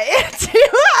quiet. Do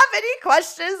you have any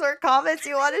questions or comments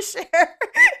you want to share?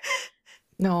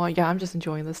 No, yeah, I'm just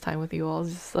enjoying this time with you all.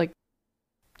 Just like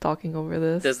talking over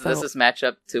this. Does this match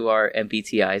up to our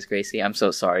MBTIs, Gracie? I'm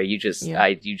so sorry. You just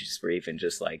were even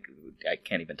just like, I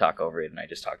can't even talk over it, and I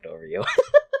just talked over you.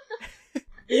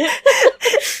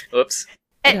 Whoops.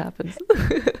 It happens.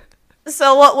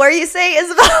 So what were you saying,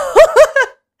 Isabel?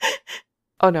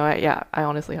 Oh no, I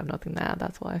honestly have nothing to add.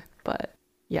 That's why. But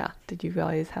yeah, did you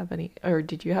guys have any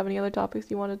other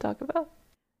topics you want to talk about?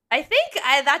 I think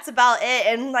that's about it.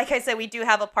 And like I said, we do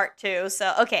have a part 2.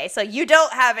 So, okay. So you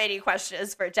don't have any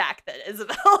questions for Jack then,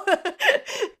 Isabel?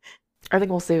 I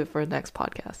think we'll save it for the next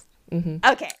podcast. Mm-hmm.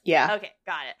 Okay. Yeah. Okay.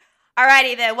 Got it.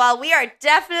 Alrighty then. Well, we are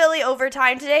definitely over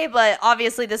time today, but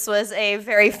obviously this was a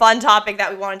very fun topic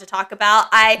that we wanted to talk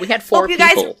about. We had 4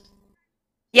 people.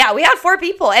 Yeah, we had 4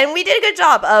 people, and we did a good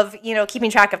job of,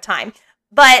 keeping track of time.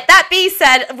 But that being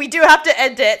said, we do have to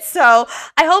end it. So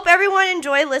I hope everyone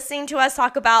enjoyed listening to us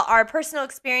talk about our personal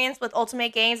experience with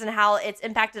Ultimate Games and how it's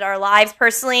impacted our lives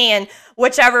personally in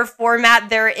whichever format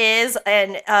there is.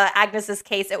 In Agnes's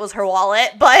case, it was her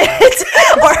wallet, but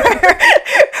or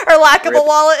her lack of a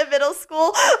wallet in middle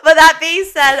school. But that being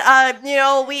said,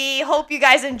 we hope you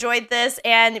guys enjoyed this.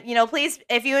 And, please,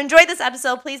 if you enjoyed this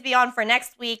episode, please be on for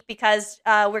next week, because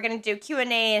we're going to do Q&A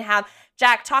and have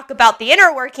Jack talk about the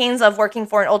inner workings of working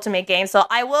for an Ultimate Game. So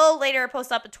I will later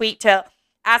post up a tweet to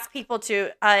ask people to,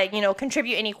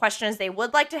 contribute any questions they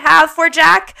would like to have for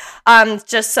Jack,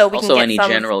 just so we also can get any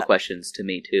some general questions to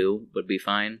me too would be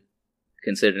fine.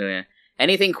 Considering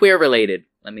anything queer related,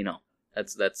 let me know.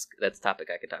 That's a topic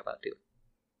I could talk about too.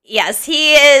 Yes,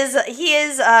 he is.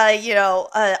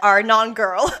 Our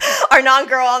non-girl, on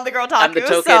the Girltaku. I'm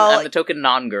the token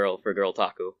non-girl for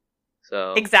Girltaku.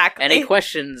 So exactly. Any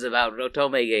questions about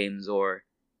Otome games or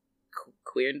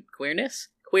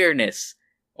queerness,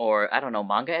 or I don't know,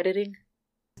 manga editing?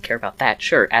 Care about that?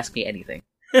 Sure, ask me anything.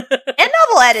 And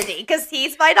novel editing, because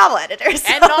he's my novel editor.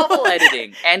 So. And novel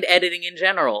editing, and editing in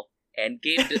general, and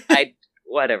game.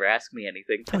 Whatever, ask me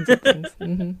anything. Tons of things.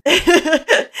 Mm-hmm.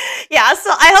 Yeah, so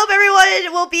I hope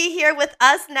everyone will be here with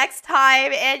us next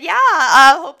time, and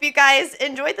hope you guys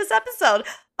enjoyed this episode.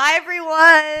 Bye,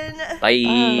 everyone.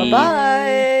 Bye.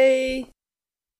 Bye-bye.